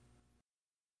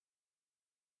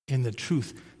in the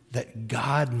truth that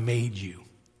God made you.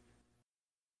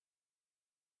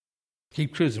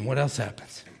 Keep cruising. What else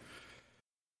happens?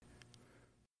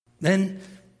 Then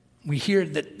we hear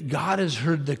that God has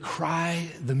heard the cry,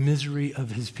 the misery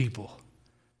of his people.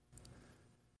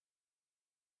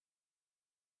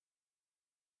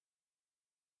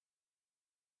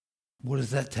 What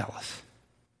does that tell us?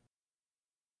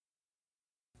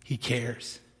 He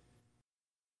cares.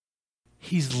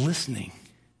 He's listening.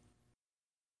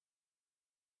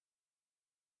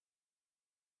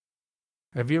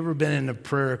 Have you ever been in a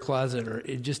prayer closet or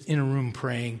just in a room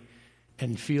praying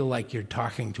and feel like you're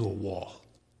talking to a wall?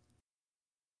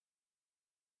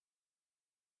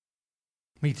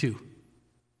 Me too.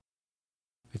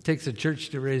 It takes a church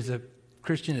to raise a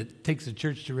Christian. It takes a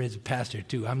church to raise a pastor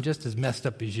too. I'm just as messed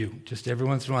up as you. Just every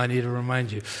once in a while I need to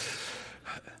remind you.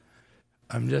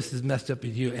 I'm just as messed up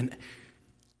as you. And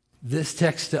this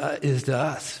text is to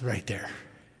us right there.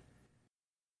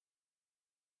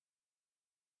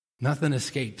 Nothing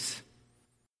escapes.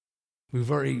 We've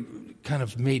already kind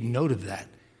of made note of that.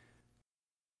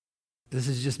 This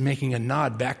is just making a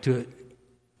nod back to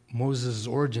Moses'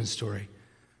 origin story.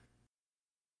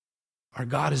 Our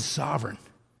God is sovereign.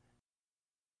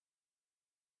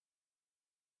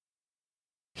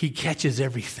 He catches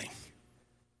everything.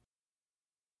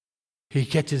 He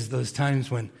catches those times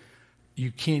when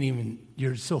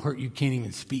you're so hurt you can't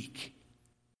even speak.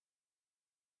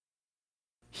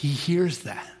 He hears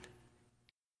that.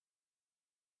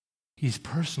 He's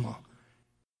personal.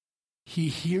 He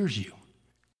hears you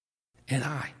and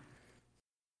I.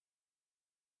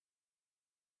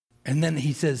 And then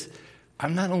he says,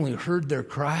 I've not only heard their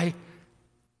cry,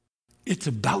 it's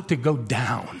about to go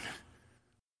down.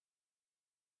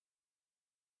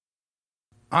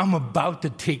 I'm about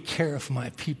to take care of my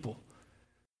people.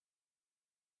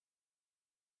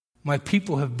 My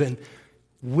people have been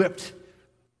whipped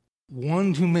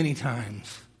one too many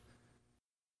times.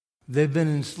 They've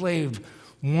been enslaved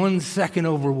 1 second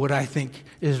over what I think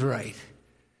is right.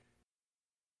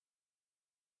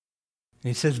 And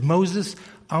he says, Moses,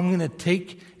 I'm going to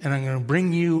take and I'm going to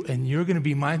bring you and you're going to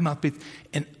be my mouthpiece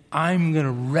and I'm going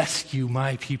to rescue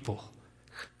my people.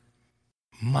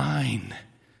 Mine.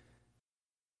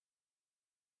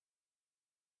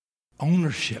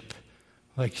 Ownership,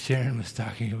 like Sharon was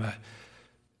talking about.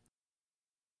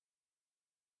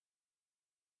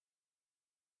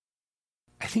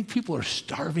 I think people are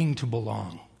starving to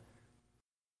belong.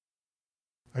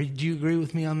 Do you agree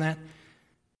with me on that?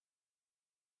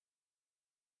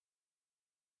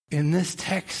 In this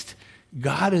text,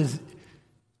 God is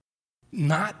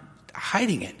not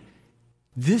hiding it.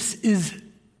 This is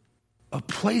a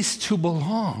place to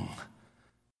belong.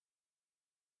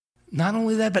 Not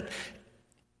only that, but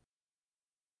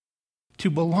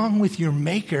to belong with your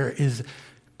Maker is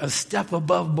a step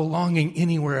above belonging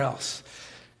anywhere else.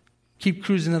 Keep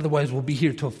cruising, otherwise we'll be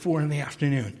here till 4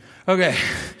 p.m. Okay.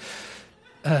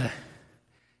 And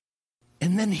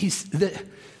then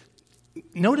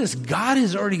notice God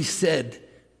has already said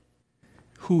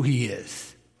who he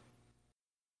is.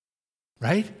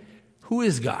 Right? Who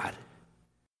is God?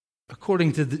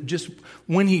 According to just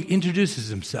when he introduces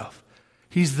himself.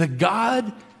 He's the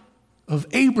God of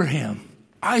Abraham,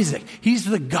 Isaac. He's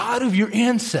the God of your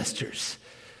ancestors.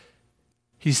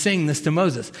 He's saying this to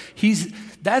Moses.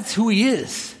 That's who he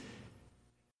is.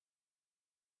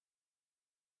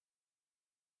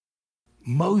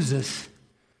 Moses,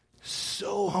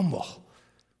 so humble.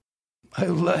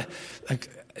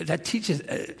 That teaches.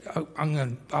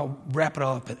 I'll wrap it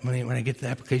all up when I get to the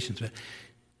applications. But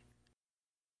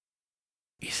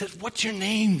he says, "What's your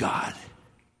name, God?"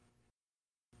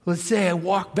 Let's say I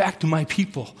walk back to my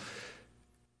people.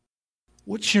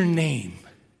 What's your name?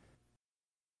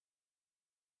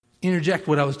 Interject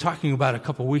what I was talking about a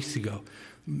couple weeks ago.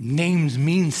 Names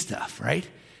mean stuff, right?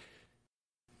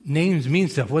 Names mean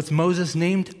stuff. What's Moses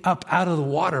named? Up out of the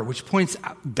water, which points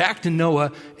back to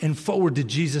Noah and forward to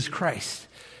Jesus Christ.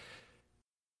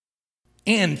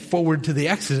 And forward to the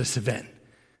Exodus event.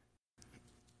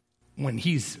 When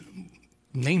he's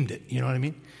named it, you know what I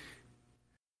mean?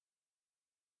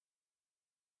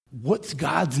 What's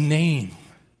God's name?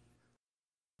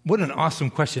 What an awesome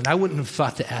question. I wouldn't have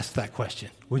thought to ask that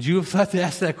question. Would you have thought to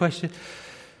ask that question?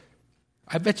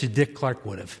 I bet you Dick Clark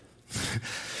would have.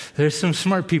 There's some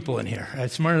smart people in here,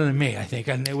 smarter than me, I think,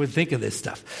 and they would think of this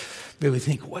stuff. They would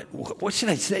think, what should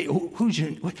I say? Who's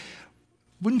your...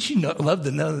 Wouldn't you love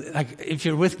to know, like, if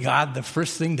you're with God, the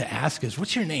first thing to ask is,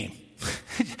 what's your name?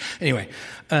 Anyway,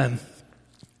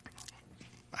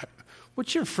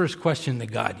 what's your first question to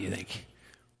God, you think?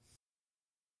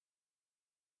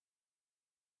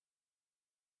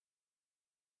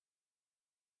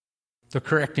 The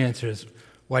correct answer is,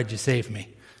 why'd you save me?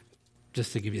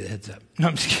 Just to give you the heads up. No,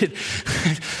 I'm just kidding.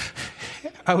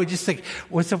 I would just think,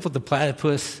 what's up with the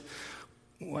platypus?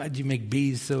 Why'd you make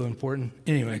bees so important?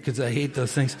 Anyway, because I hate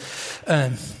those things.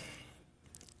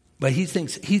 But he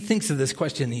thinks of this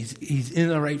question. He's in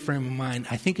the right frame of mind.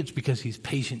 I think it's because he's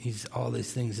patient. He's all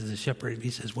these things as a shepherd.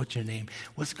 He says, what's your name?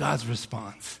 What's God's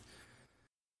response?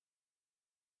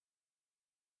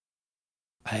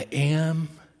 I am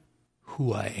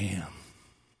who I am.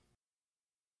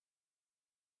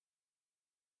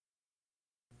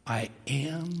 I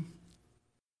am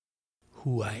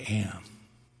who I am.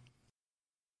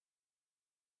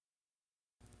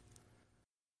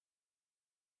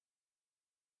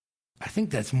 I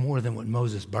think that's more than what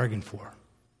Moses bargained for.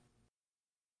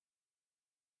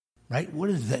 Right? What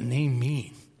does that name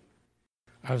mean?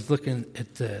 I was looking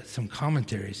at some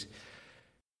commentaries,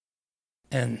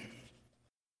 and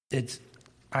it's,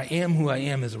 I am who I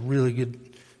am is a really good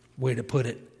way to put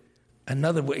it.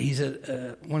 Another way, he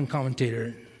said, one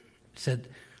commentator said,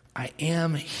 I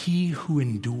am he who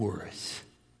endures,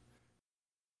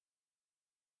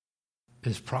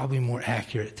 is probably more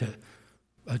accurate to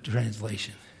a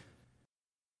translation.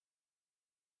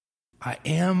 I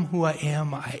am who I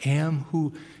am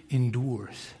who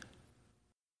endures.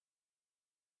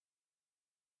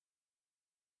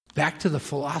 Back to the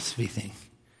philosophy thing.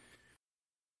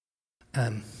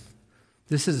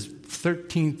 This is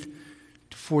 13th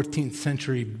to 14th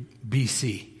century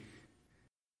BC.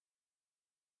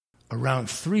 Around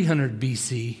 300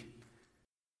 BC,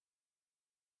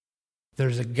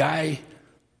 there's a guy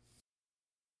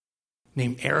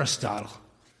named Aristotle.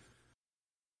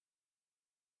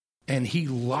 And he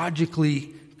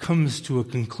logically comes to a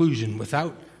conclusion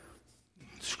without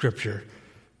scripture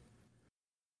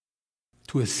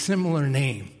to a similar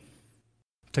name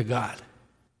to God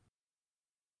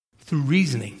through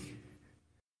reasoning.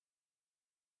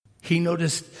 He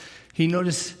notices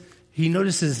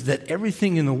that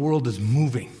everything in the world is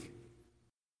moving.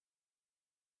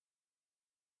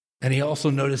 And he also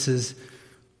notices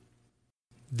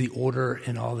the order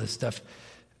and all this stuff.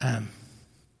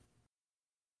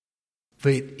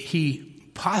 But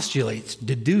he postulates,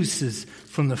 deduces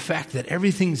from the fact that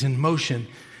everything's in motion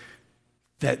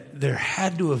that there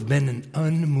had to have been an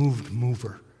unmoved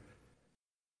mover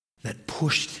that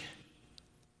pushed.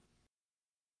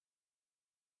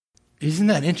 Isn't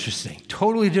that interesting?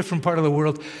 Totally different part of the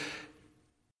world.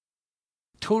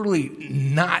 Totally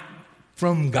not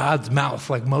from God's mouth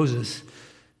like Moses,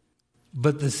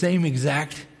 but the same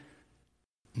exact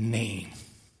name.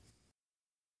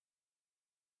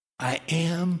 I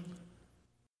am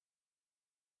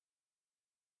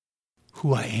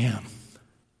who I am.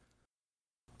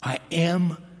 I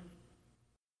am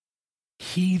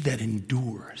he that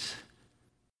endures.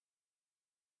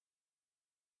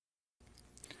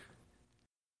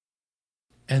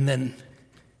 And then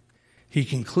he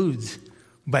concludes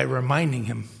by reminding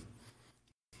him,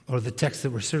 or the text that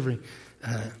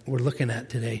we're looking at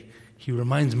today, he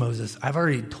reminds Moses, I've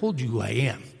already told you who I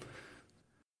am.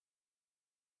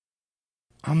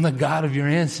 I'm the God of your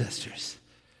ancestors.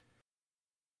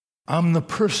 I'm the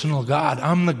personal God.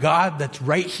 I'm the God that's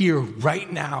right here,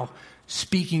 right now,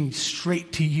 speaking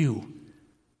straight to you.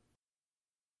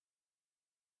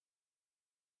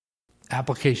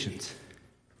 Applications.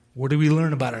 What do we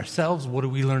learn about ourselves? What do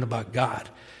we learn about God?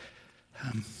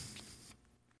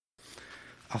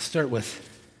 I'll start with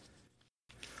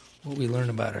what we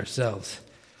learn about ourselves,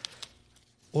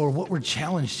 or what we're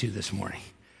challenged to this morning.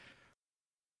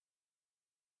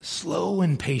 Slow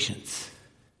in patience.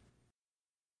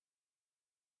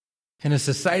 In a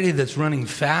society that's running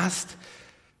fast,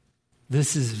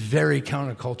 this is very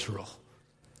countercultural.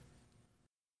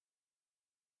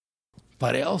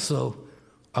 But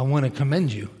I want to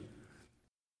commend you,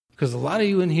 because a lot of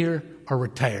you in here are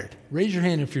retired. Raise your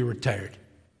hand if you're retired.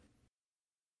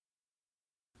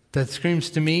 That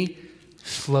screams to me,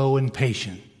 slow and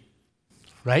patient.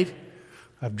 Right?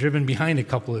 I've driven behind a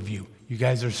couple of you. You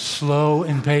guys are slow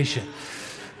and patient.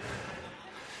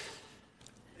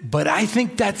 But I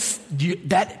think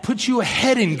that puts you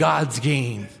ahead in God's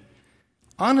game.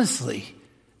 Honestly,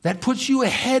 that puts you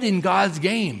ahead in God's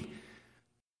game.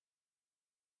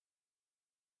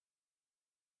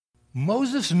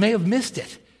 Moses may have missed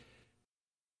it.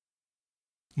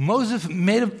 Moses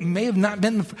may have not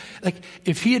been, like,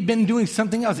 if he had been doing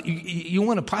something else, you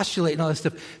want to postulate and all this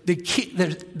stuff. The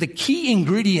key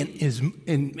ingredient is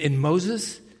in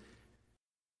Moses.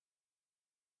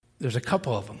 There's a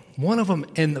couple of them. One of them,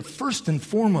 and the first and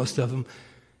foremost of them,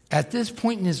 at this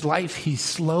point in his life, he's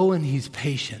slow and he's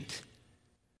patient.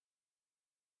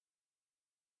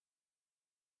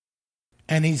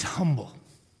 And he's humble.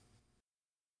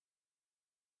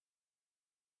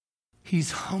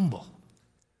 He's humble.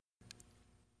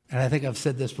 And I think I've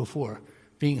said this before.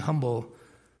 Being humble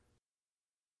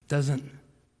doesn't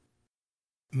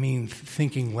mean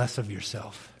thinking less of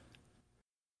yourself.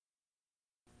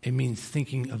 It means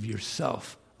thinking of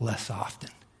yourself less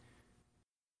often.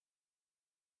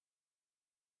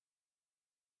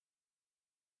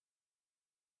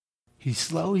 He's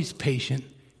slow, he's patient,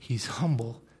 he's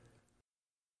humble.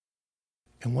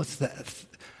 And what's that?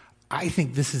 I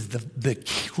think this is the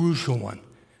crucial one.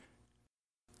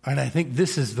 And I think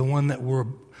this is the one that we're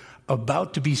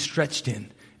about to be stretched in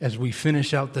as we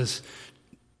finish out this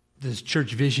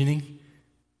church visioning.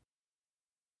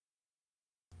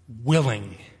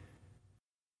 Willing.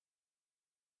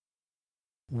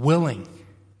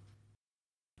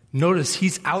 Notice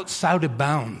he's outside of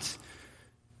bounds.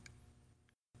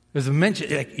 As I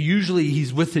mentioned, like, usually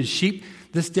he's with his sheep.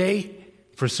 This day,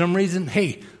 for some reason,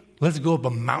 hey, let's go up a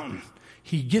mountain.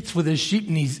 He gets with his sheep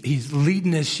and he's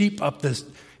leading his sheep up this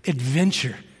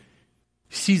adventure.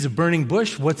 He sees a burning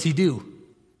bush. What's he do?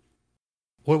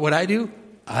 What would I do?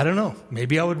 I don't know.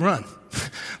 Maybe I would run.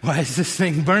 Why is this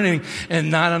thing burning and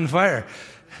not on fire?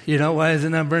 Why is it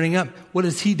not burning up? What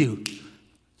does he do?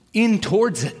 In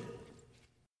towards it.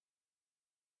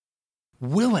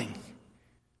 Willing.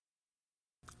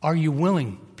 Are you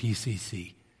willing,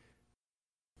 PCC?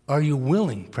 Are you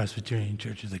willing, Presbyterian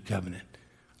Church of the Covenant?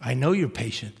 I know you're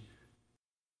patient.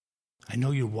 I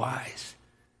know you're wise.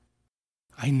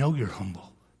 I know you're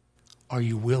humble. Are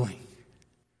you willing?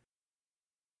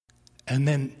 And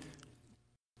then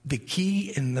the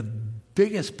key and the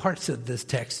biggest parts of this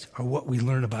text are what we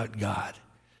learn about God.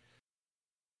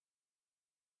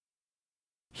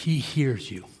 He hears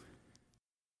you.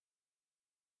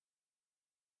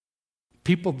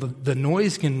 People, the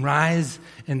noise can rise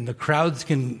and the crowds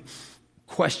can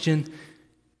question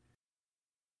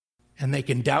and they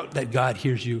can doubt that God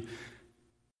hears you.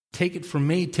 Take it from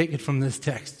me, take it from this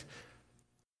text.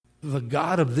 The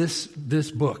God of this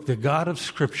book, the God of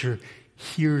Scripture,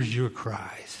 hears your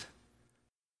cries.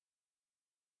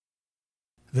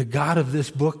 The God of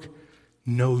this book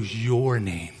knows your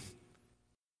name.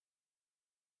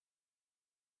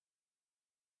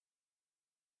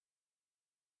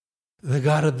 The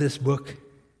God of this book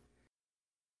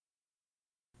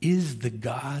is the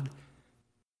God.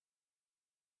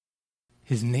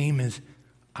 His name is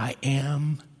I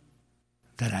am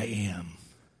that I am.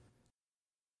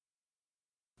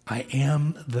 I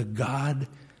am the God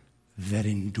that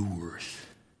endures.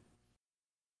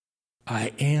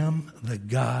 I am the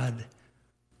God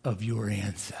of your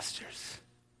ancestors.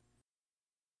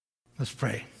 Let's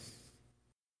pray.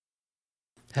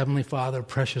 Heavenly Father,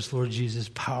 precious Lord Jesus,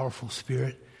 powerful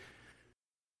Spirit,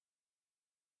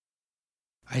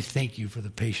 I thank you for the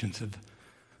patience of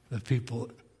the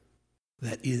people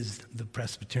that is the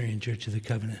Presbyterian Church of the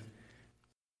Covenant.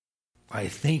 I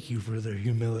thank you for their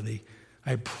humility.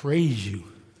 I praise you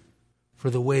for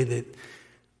the way that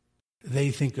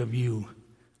they think of you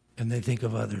and they think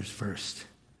of others first.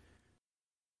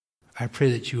 I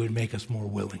pray that you would make us more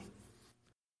willing.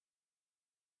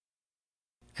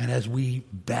 And as we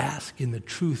bask in the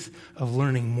truth of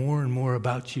learning more and more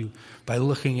about you by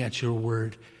looking at your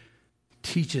word,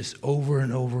 teach us over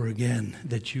and over again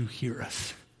that you hear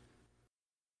us,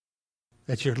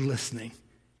 that you're listening.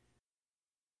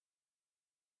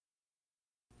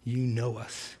 You know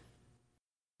us.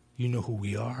 You know who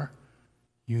we are.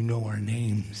 You know our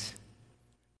names.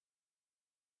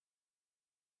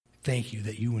 Thank you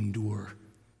that you endure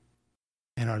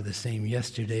and are the same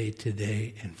yesterday,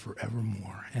 today, and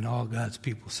forevermore. And all God's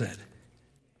people said,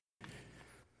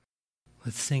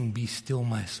 let's sing, Be Still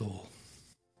My Soul.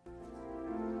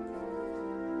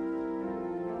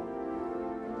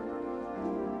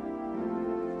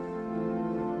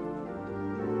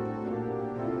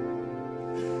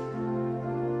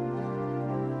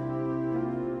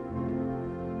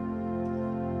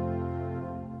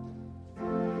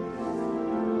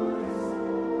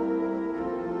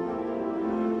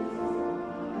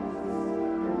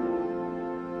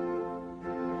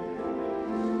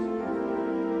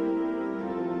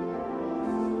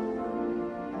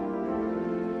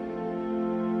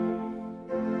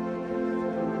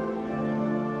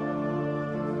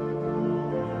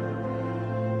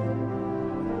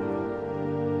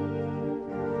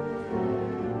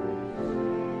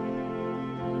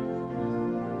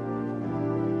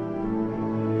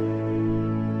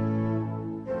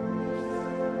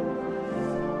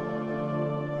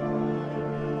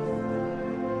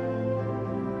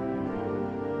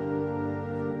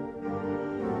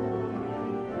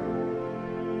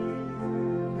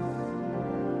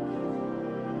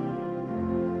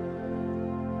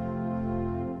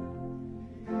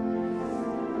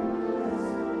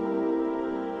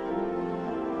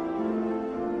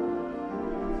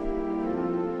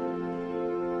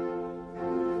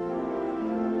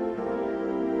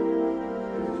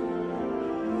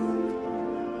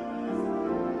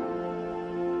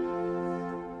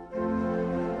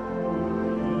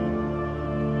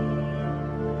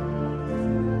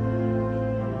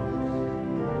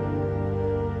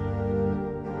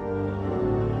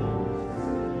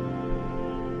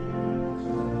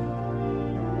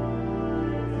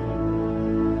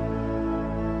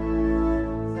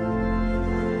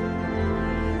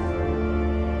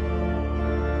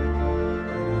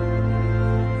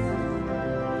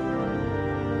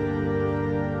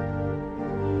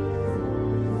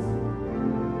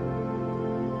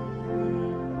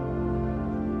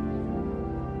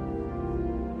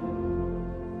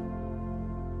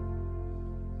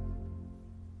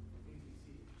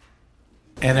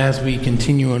 And as we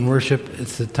continue in worship,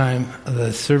 it's the time of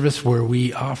the service where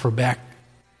we offer back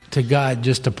to God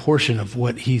just a portion of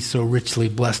what He so richly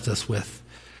blessed us with.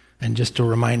 And just to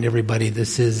remind everybody,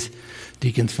 this is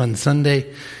Deacons Fund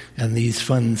Sunday, and these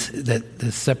funds, that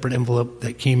the separate envelope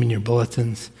that came in your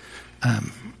bulletins,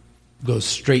 goes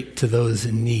straight to those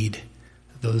in need,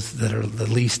 those that are the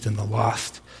least and the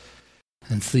lost.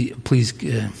 And please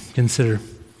consider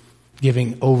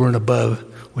giving over and above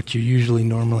what you usually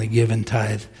normally give in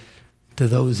tithe to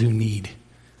those who need.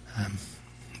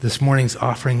 This morning's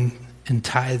offering and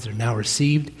tithes are now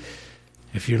received.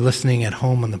 If you're listening at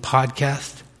home on the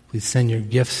podcast, please send your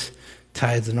gifts,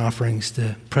 tithes, and offerings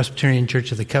to Presbyterian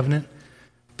Church of the Covenant,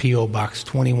 P.O. Box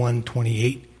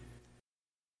 2128,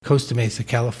 Costa Mesa,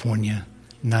 California,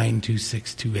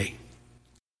 92628.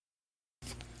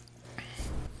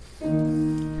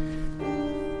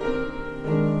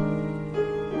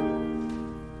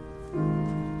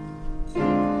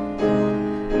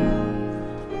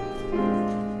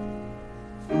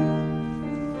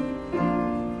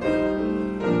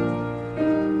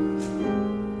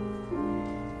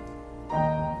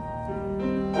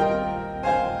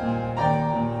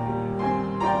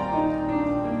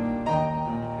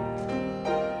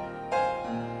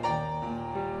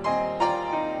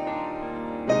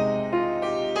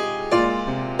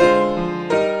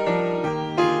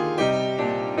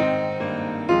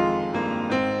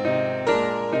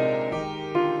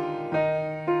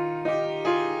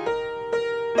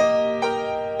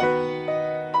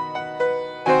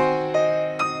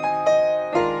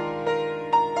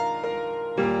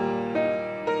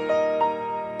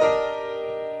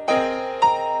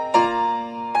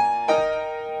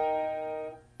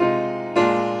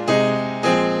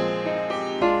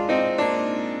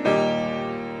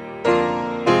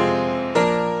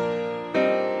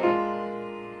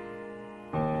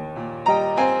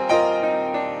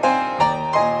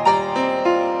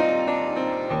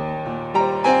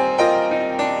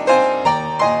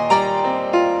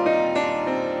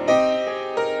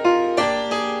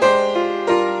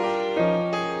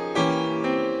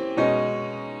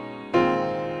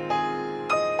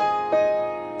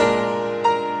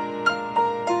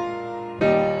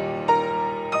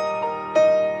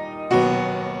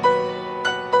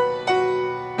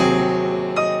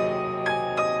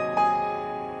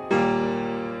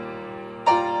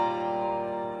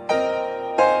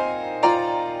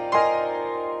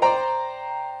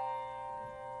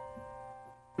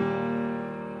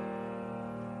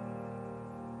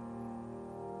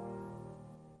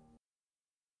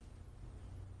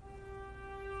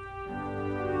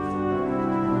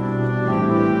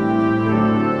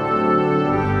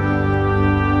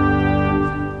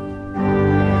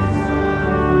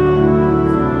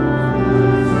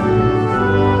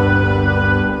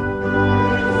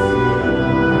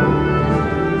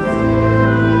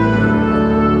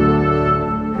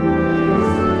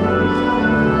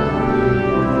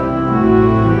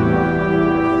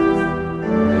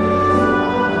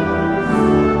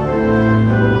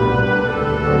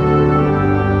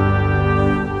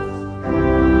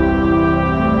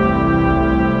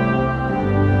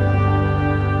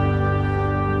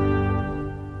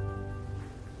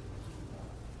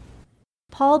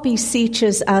 Paul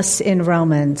beseeches us in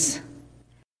Romans,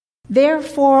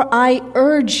 "Therefore I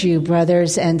urge you,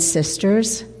 brothers and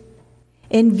sisters,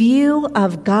 in view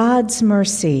of God's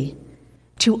mercy,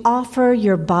 to offer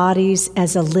your bodies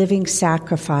as a living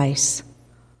sacrifice,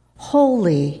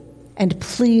 holy and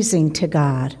pleasing to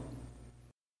God.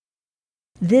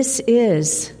 This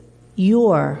is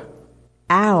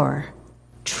our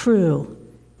true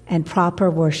and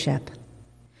proper worship.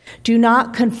 Do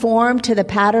not conform to the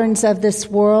patterns of this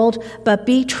world, but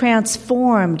be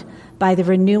transformed by the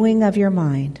renewing of your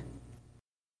mind.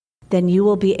 Then you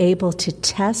will be able to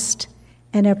test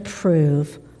and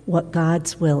approve what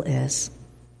God's will is,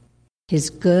 His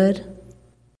good,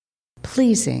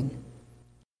 pleasing,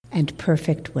 and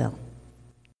perfect will."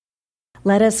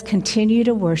 Let us continue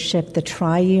to worship the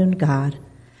triune God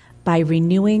by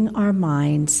renewing our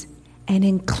minds and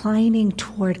inclining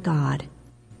toward God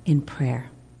in prayer.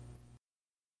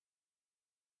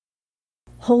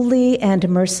 Holy and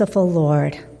merciful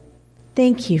Lord,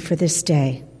 thank you for this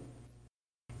day.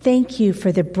 Thank you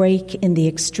for the break in the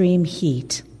extreme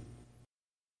heat.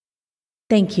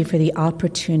 Thank you for the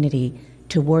opportunity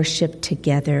to worship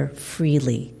together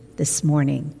freely this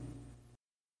morning.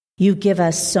 You give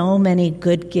us so many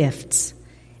good gifts,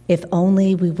 if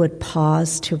only we would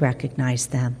pause to recognize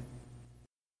them.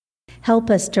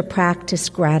 Help us to practice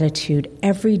gratitude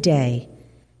every day,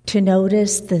 to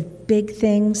notice the big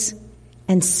things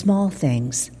and small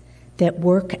things that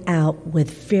work out with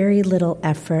very little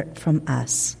effort from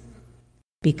us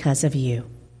because of you.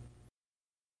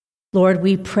 Lord,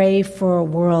 we pray for a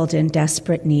world in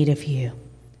desperate need of you.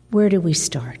 Where do we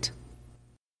start?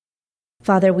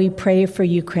 Father, we pray for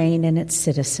Ukraine and its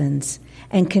citizens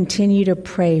and continue to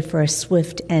pray for a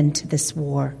swift end to this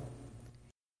war.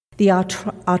 The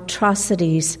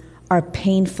atrocities are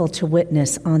painful to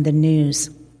witness on the news,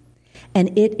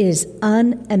 and it is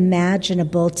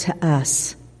unimaginable to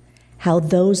us how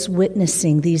those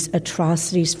witnessing these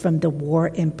atrocities from the war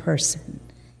in person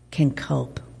can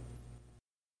cope.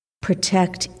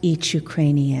 Protect each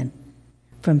Ukrainian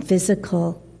from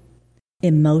physical,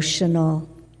 emotional,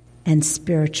 and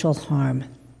spiritual harm.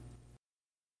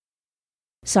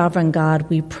 Sovereign God,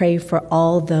 we pray for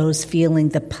all those feeling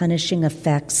the punishing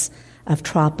effects of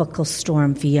Tropical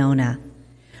Storm Fiona.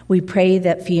 We pray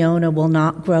that Fiona will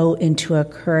not grow into a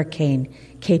hurricane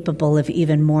capable of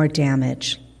even more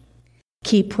damage.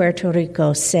 Keep Puerto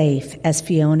Rico safe as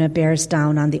Fiona bears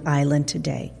down on the island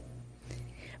today.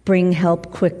 Bring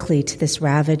help quickly to this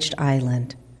ravaged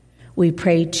island. We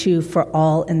pray, too, for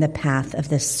all in the path of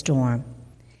this storm.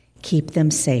 Keep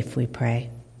them safe, we pray.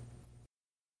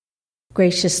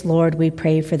 Gracious Lord, we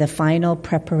pray for the final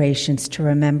preparations to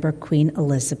remember Queen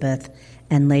Elizabeth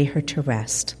and lay her to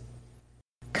rest.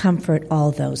 Comfort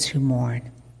all those who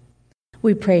mourn.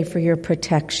 We pray for your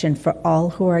protection for all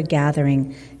who are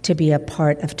gathering to be a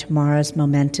part of tomorrow's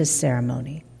momentous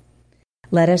ceremony.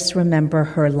 Let us remember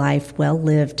her life well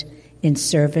lived in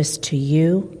service to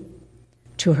you,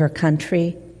 to her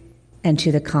country, and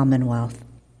to the Commonwealth.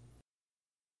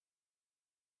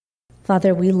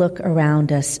 Father, we look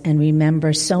around us and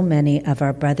remember so many of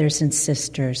our brothers and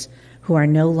sisters who are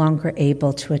no longer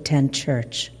able to attend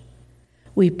church.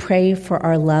 We pray for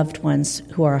our loved ones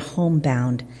who are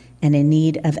homebound and in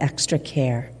need of extra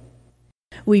care.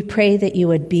 We pray that you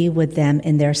would be with them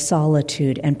in their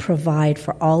solitude and provide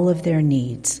for all of their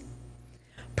needs.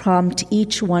 Prompt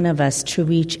each one of us to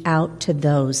reach out to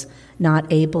those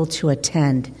not able to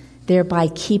attend, thereby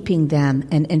keeping them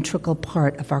an integral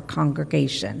part of our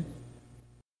congregation.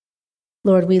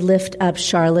 Lord, we lift up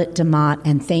Charlotte DeMott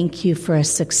and thank you for a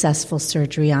successful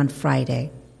surgery on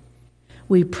Friday.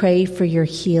 We pray for your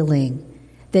healing,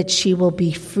 that she will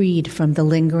be freed from the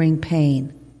lingering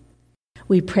pain.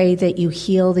 We pray that you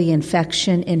heal the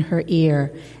infection in her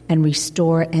ear and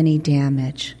restore any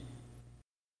damage.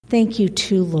 Thank you,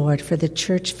 too, Lord, for the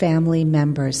church family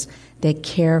members that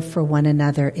care for one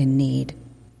another in need.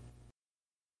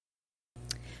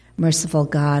 Merciful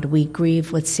God, we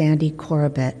grieve with Sandy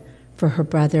Corbett for her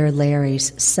brother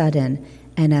Larry's sudden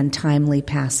and untimely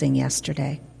passing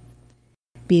yesterday.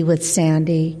 Be with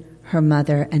Sandy, her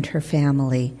mother, and her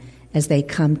family as they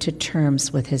come to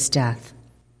terms with his death.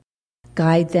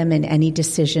 Guide them in any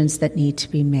decisions that need to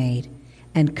be made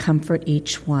and comfort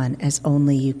each one as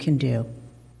only you can do.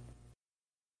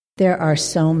 There are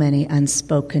so many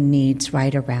unspoken needs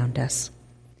right around us.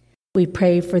 We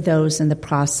pray for those in the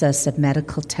process of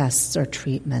medical tests or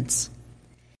treatments.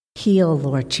 Heal,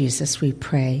 Lord Jesus, we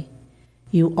pray.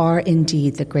 You are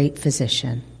indeed the great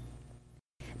physician.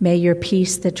 May your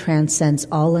peace that transcends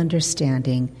all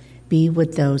understanding be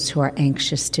with those who are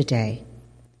anxious today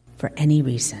for any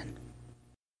reason.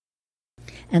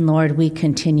 And Lord, we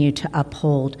continue to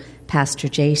uphold Pastor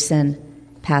Jason,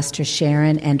 Pastor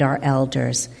Sharon, and our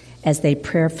elders as they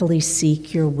prayerfully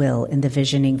seek your will in the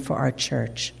visioning for our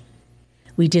church.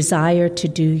 We desire to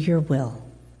do your will.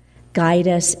 Guide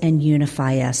us and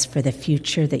unify us for the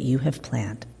future that you have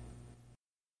planned.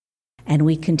 And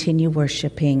we continue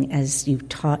worshiping as you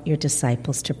taught your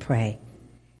disciples to pray.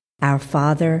 Our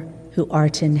Father, who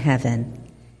art in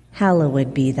heaven,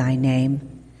 hallowed be thy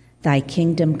name. Thy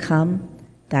kingdom come,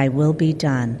 thy will be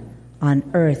done,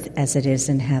 on earth as it is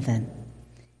in heaven.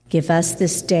 Give us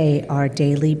this day our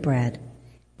daily bread,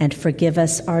 and forgive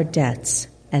us our debts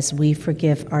as we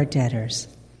forgive our debtors.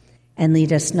 And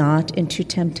lead us not into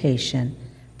temptation,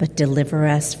 but deliver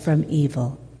us from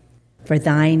evil. For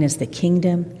thine is the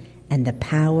kingdom, and the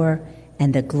power,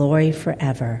 and the glory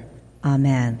forever.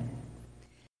 Amen.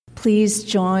 Please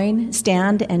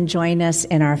stand and join us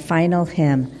in our final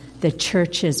hymn, The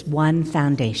Church's One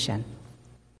Foundation.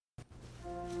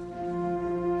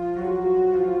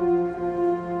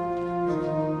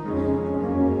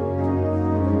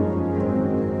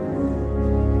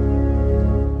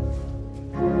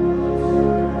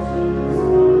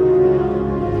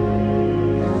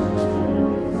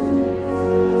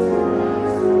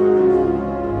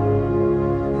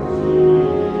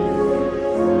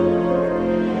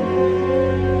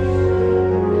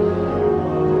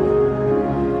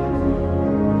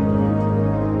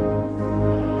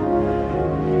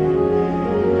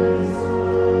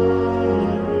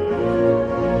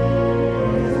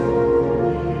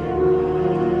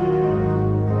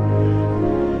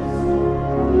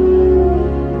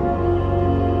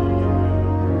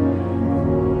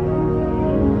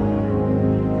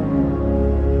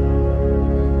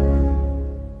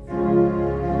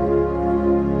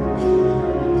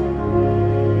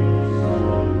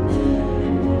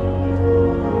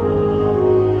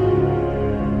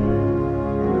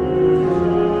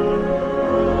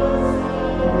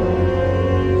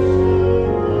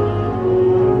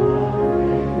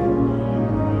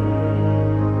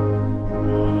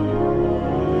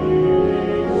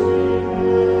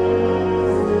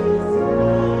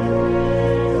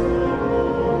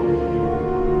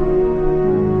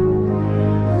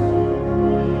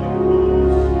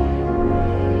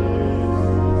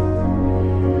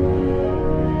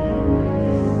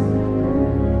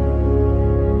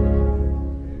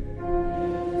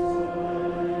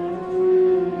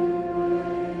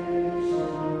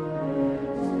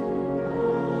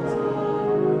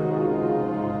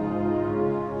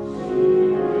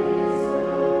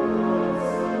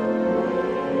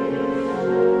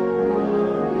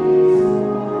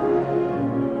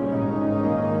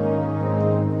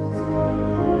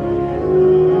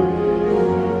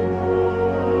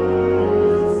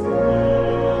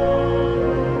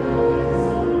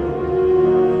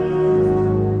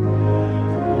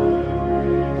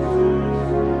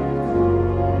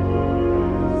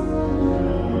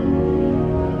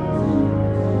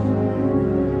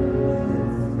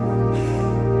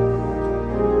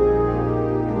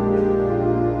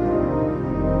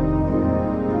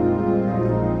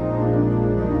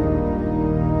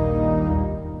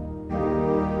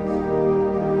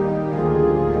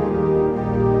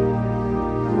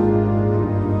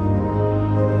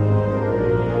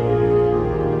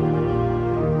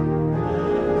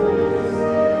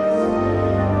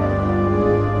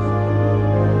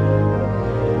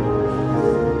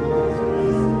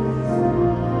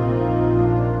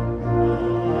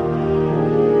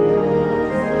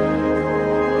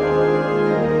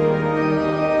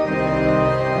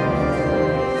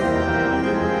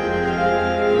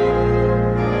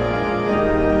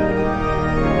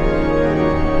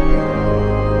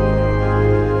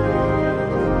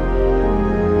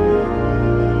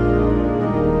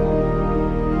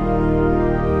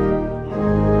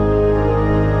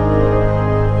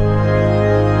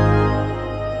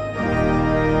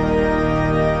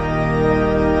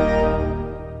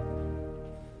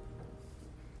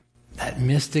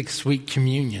 Mystic Sweet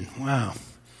Communion. Wow.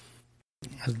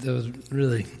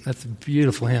 That's a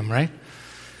beautiful hymn, right?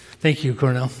 Thank you,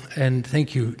 Cornell. And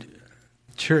thank you,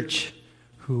 church,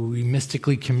 who we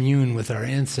mystically commune with our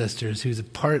ancestors, who's a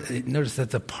part, notice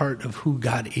that's a part of who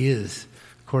God is,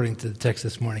 according to the text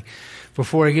this morning.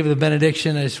 Before I give the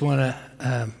benediction, I just want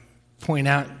to point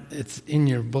out, it's in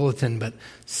your bulletin, but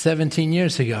 17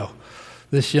 years ago,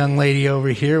 this young lady over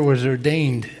here was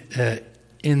ordained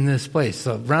in this place.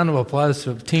 So round of applause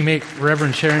for teammate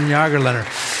Reverend Sharon Jagerlener.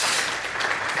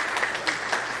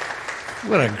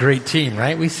 What a great team,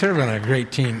 right? We serve on a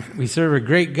great team. We serve a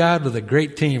great God with a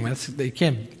great team. They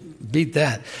can't beat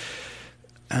that.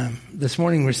 This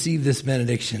morning, receive this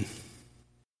benediction.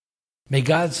 May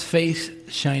God's face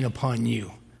shine upon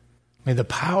you. May the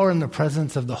power and the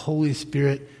presence of the Holy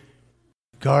Spirit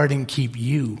guard and keep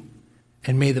you.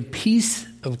 And may the peace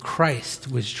of Christ,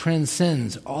 which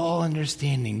transcends all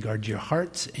understanding, guard your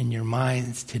hearts and your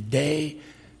minds today,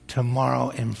 tomorrow,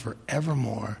 and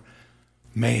forevermore.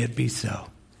 May it be so.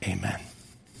 Amen.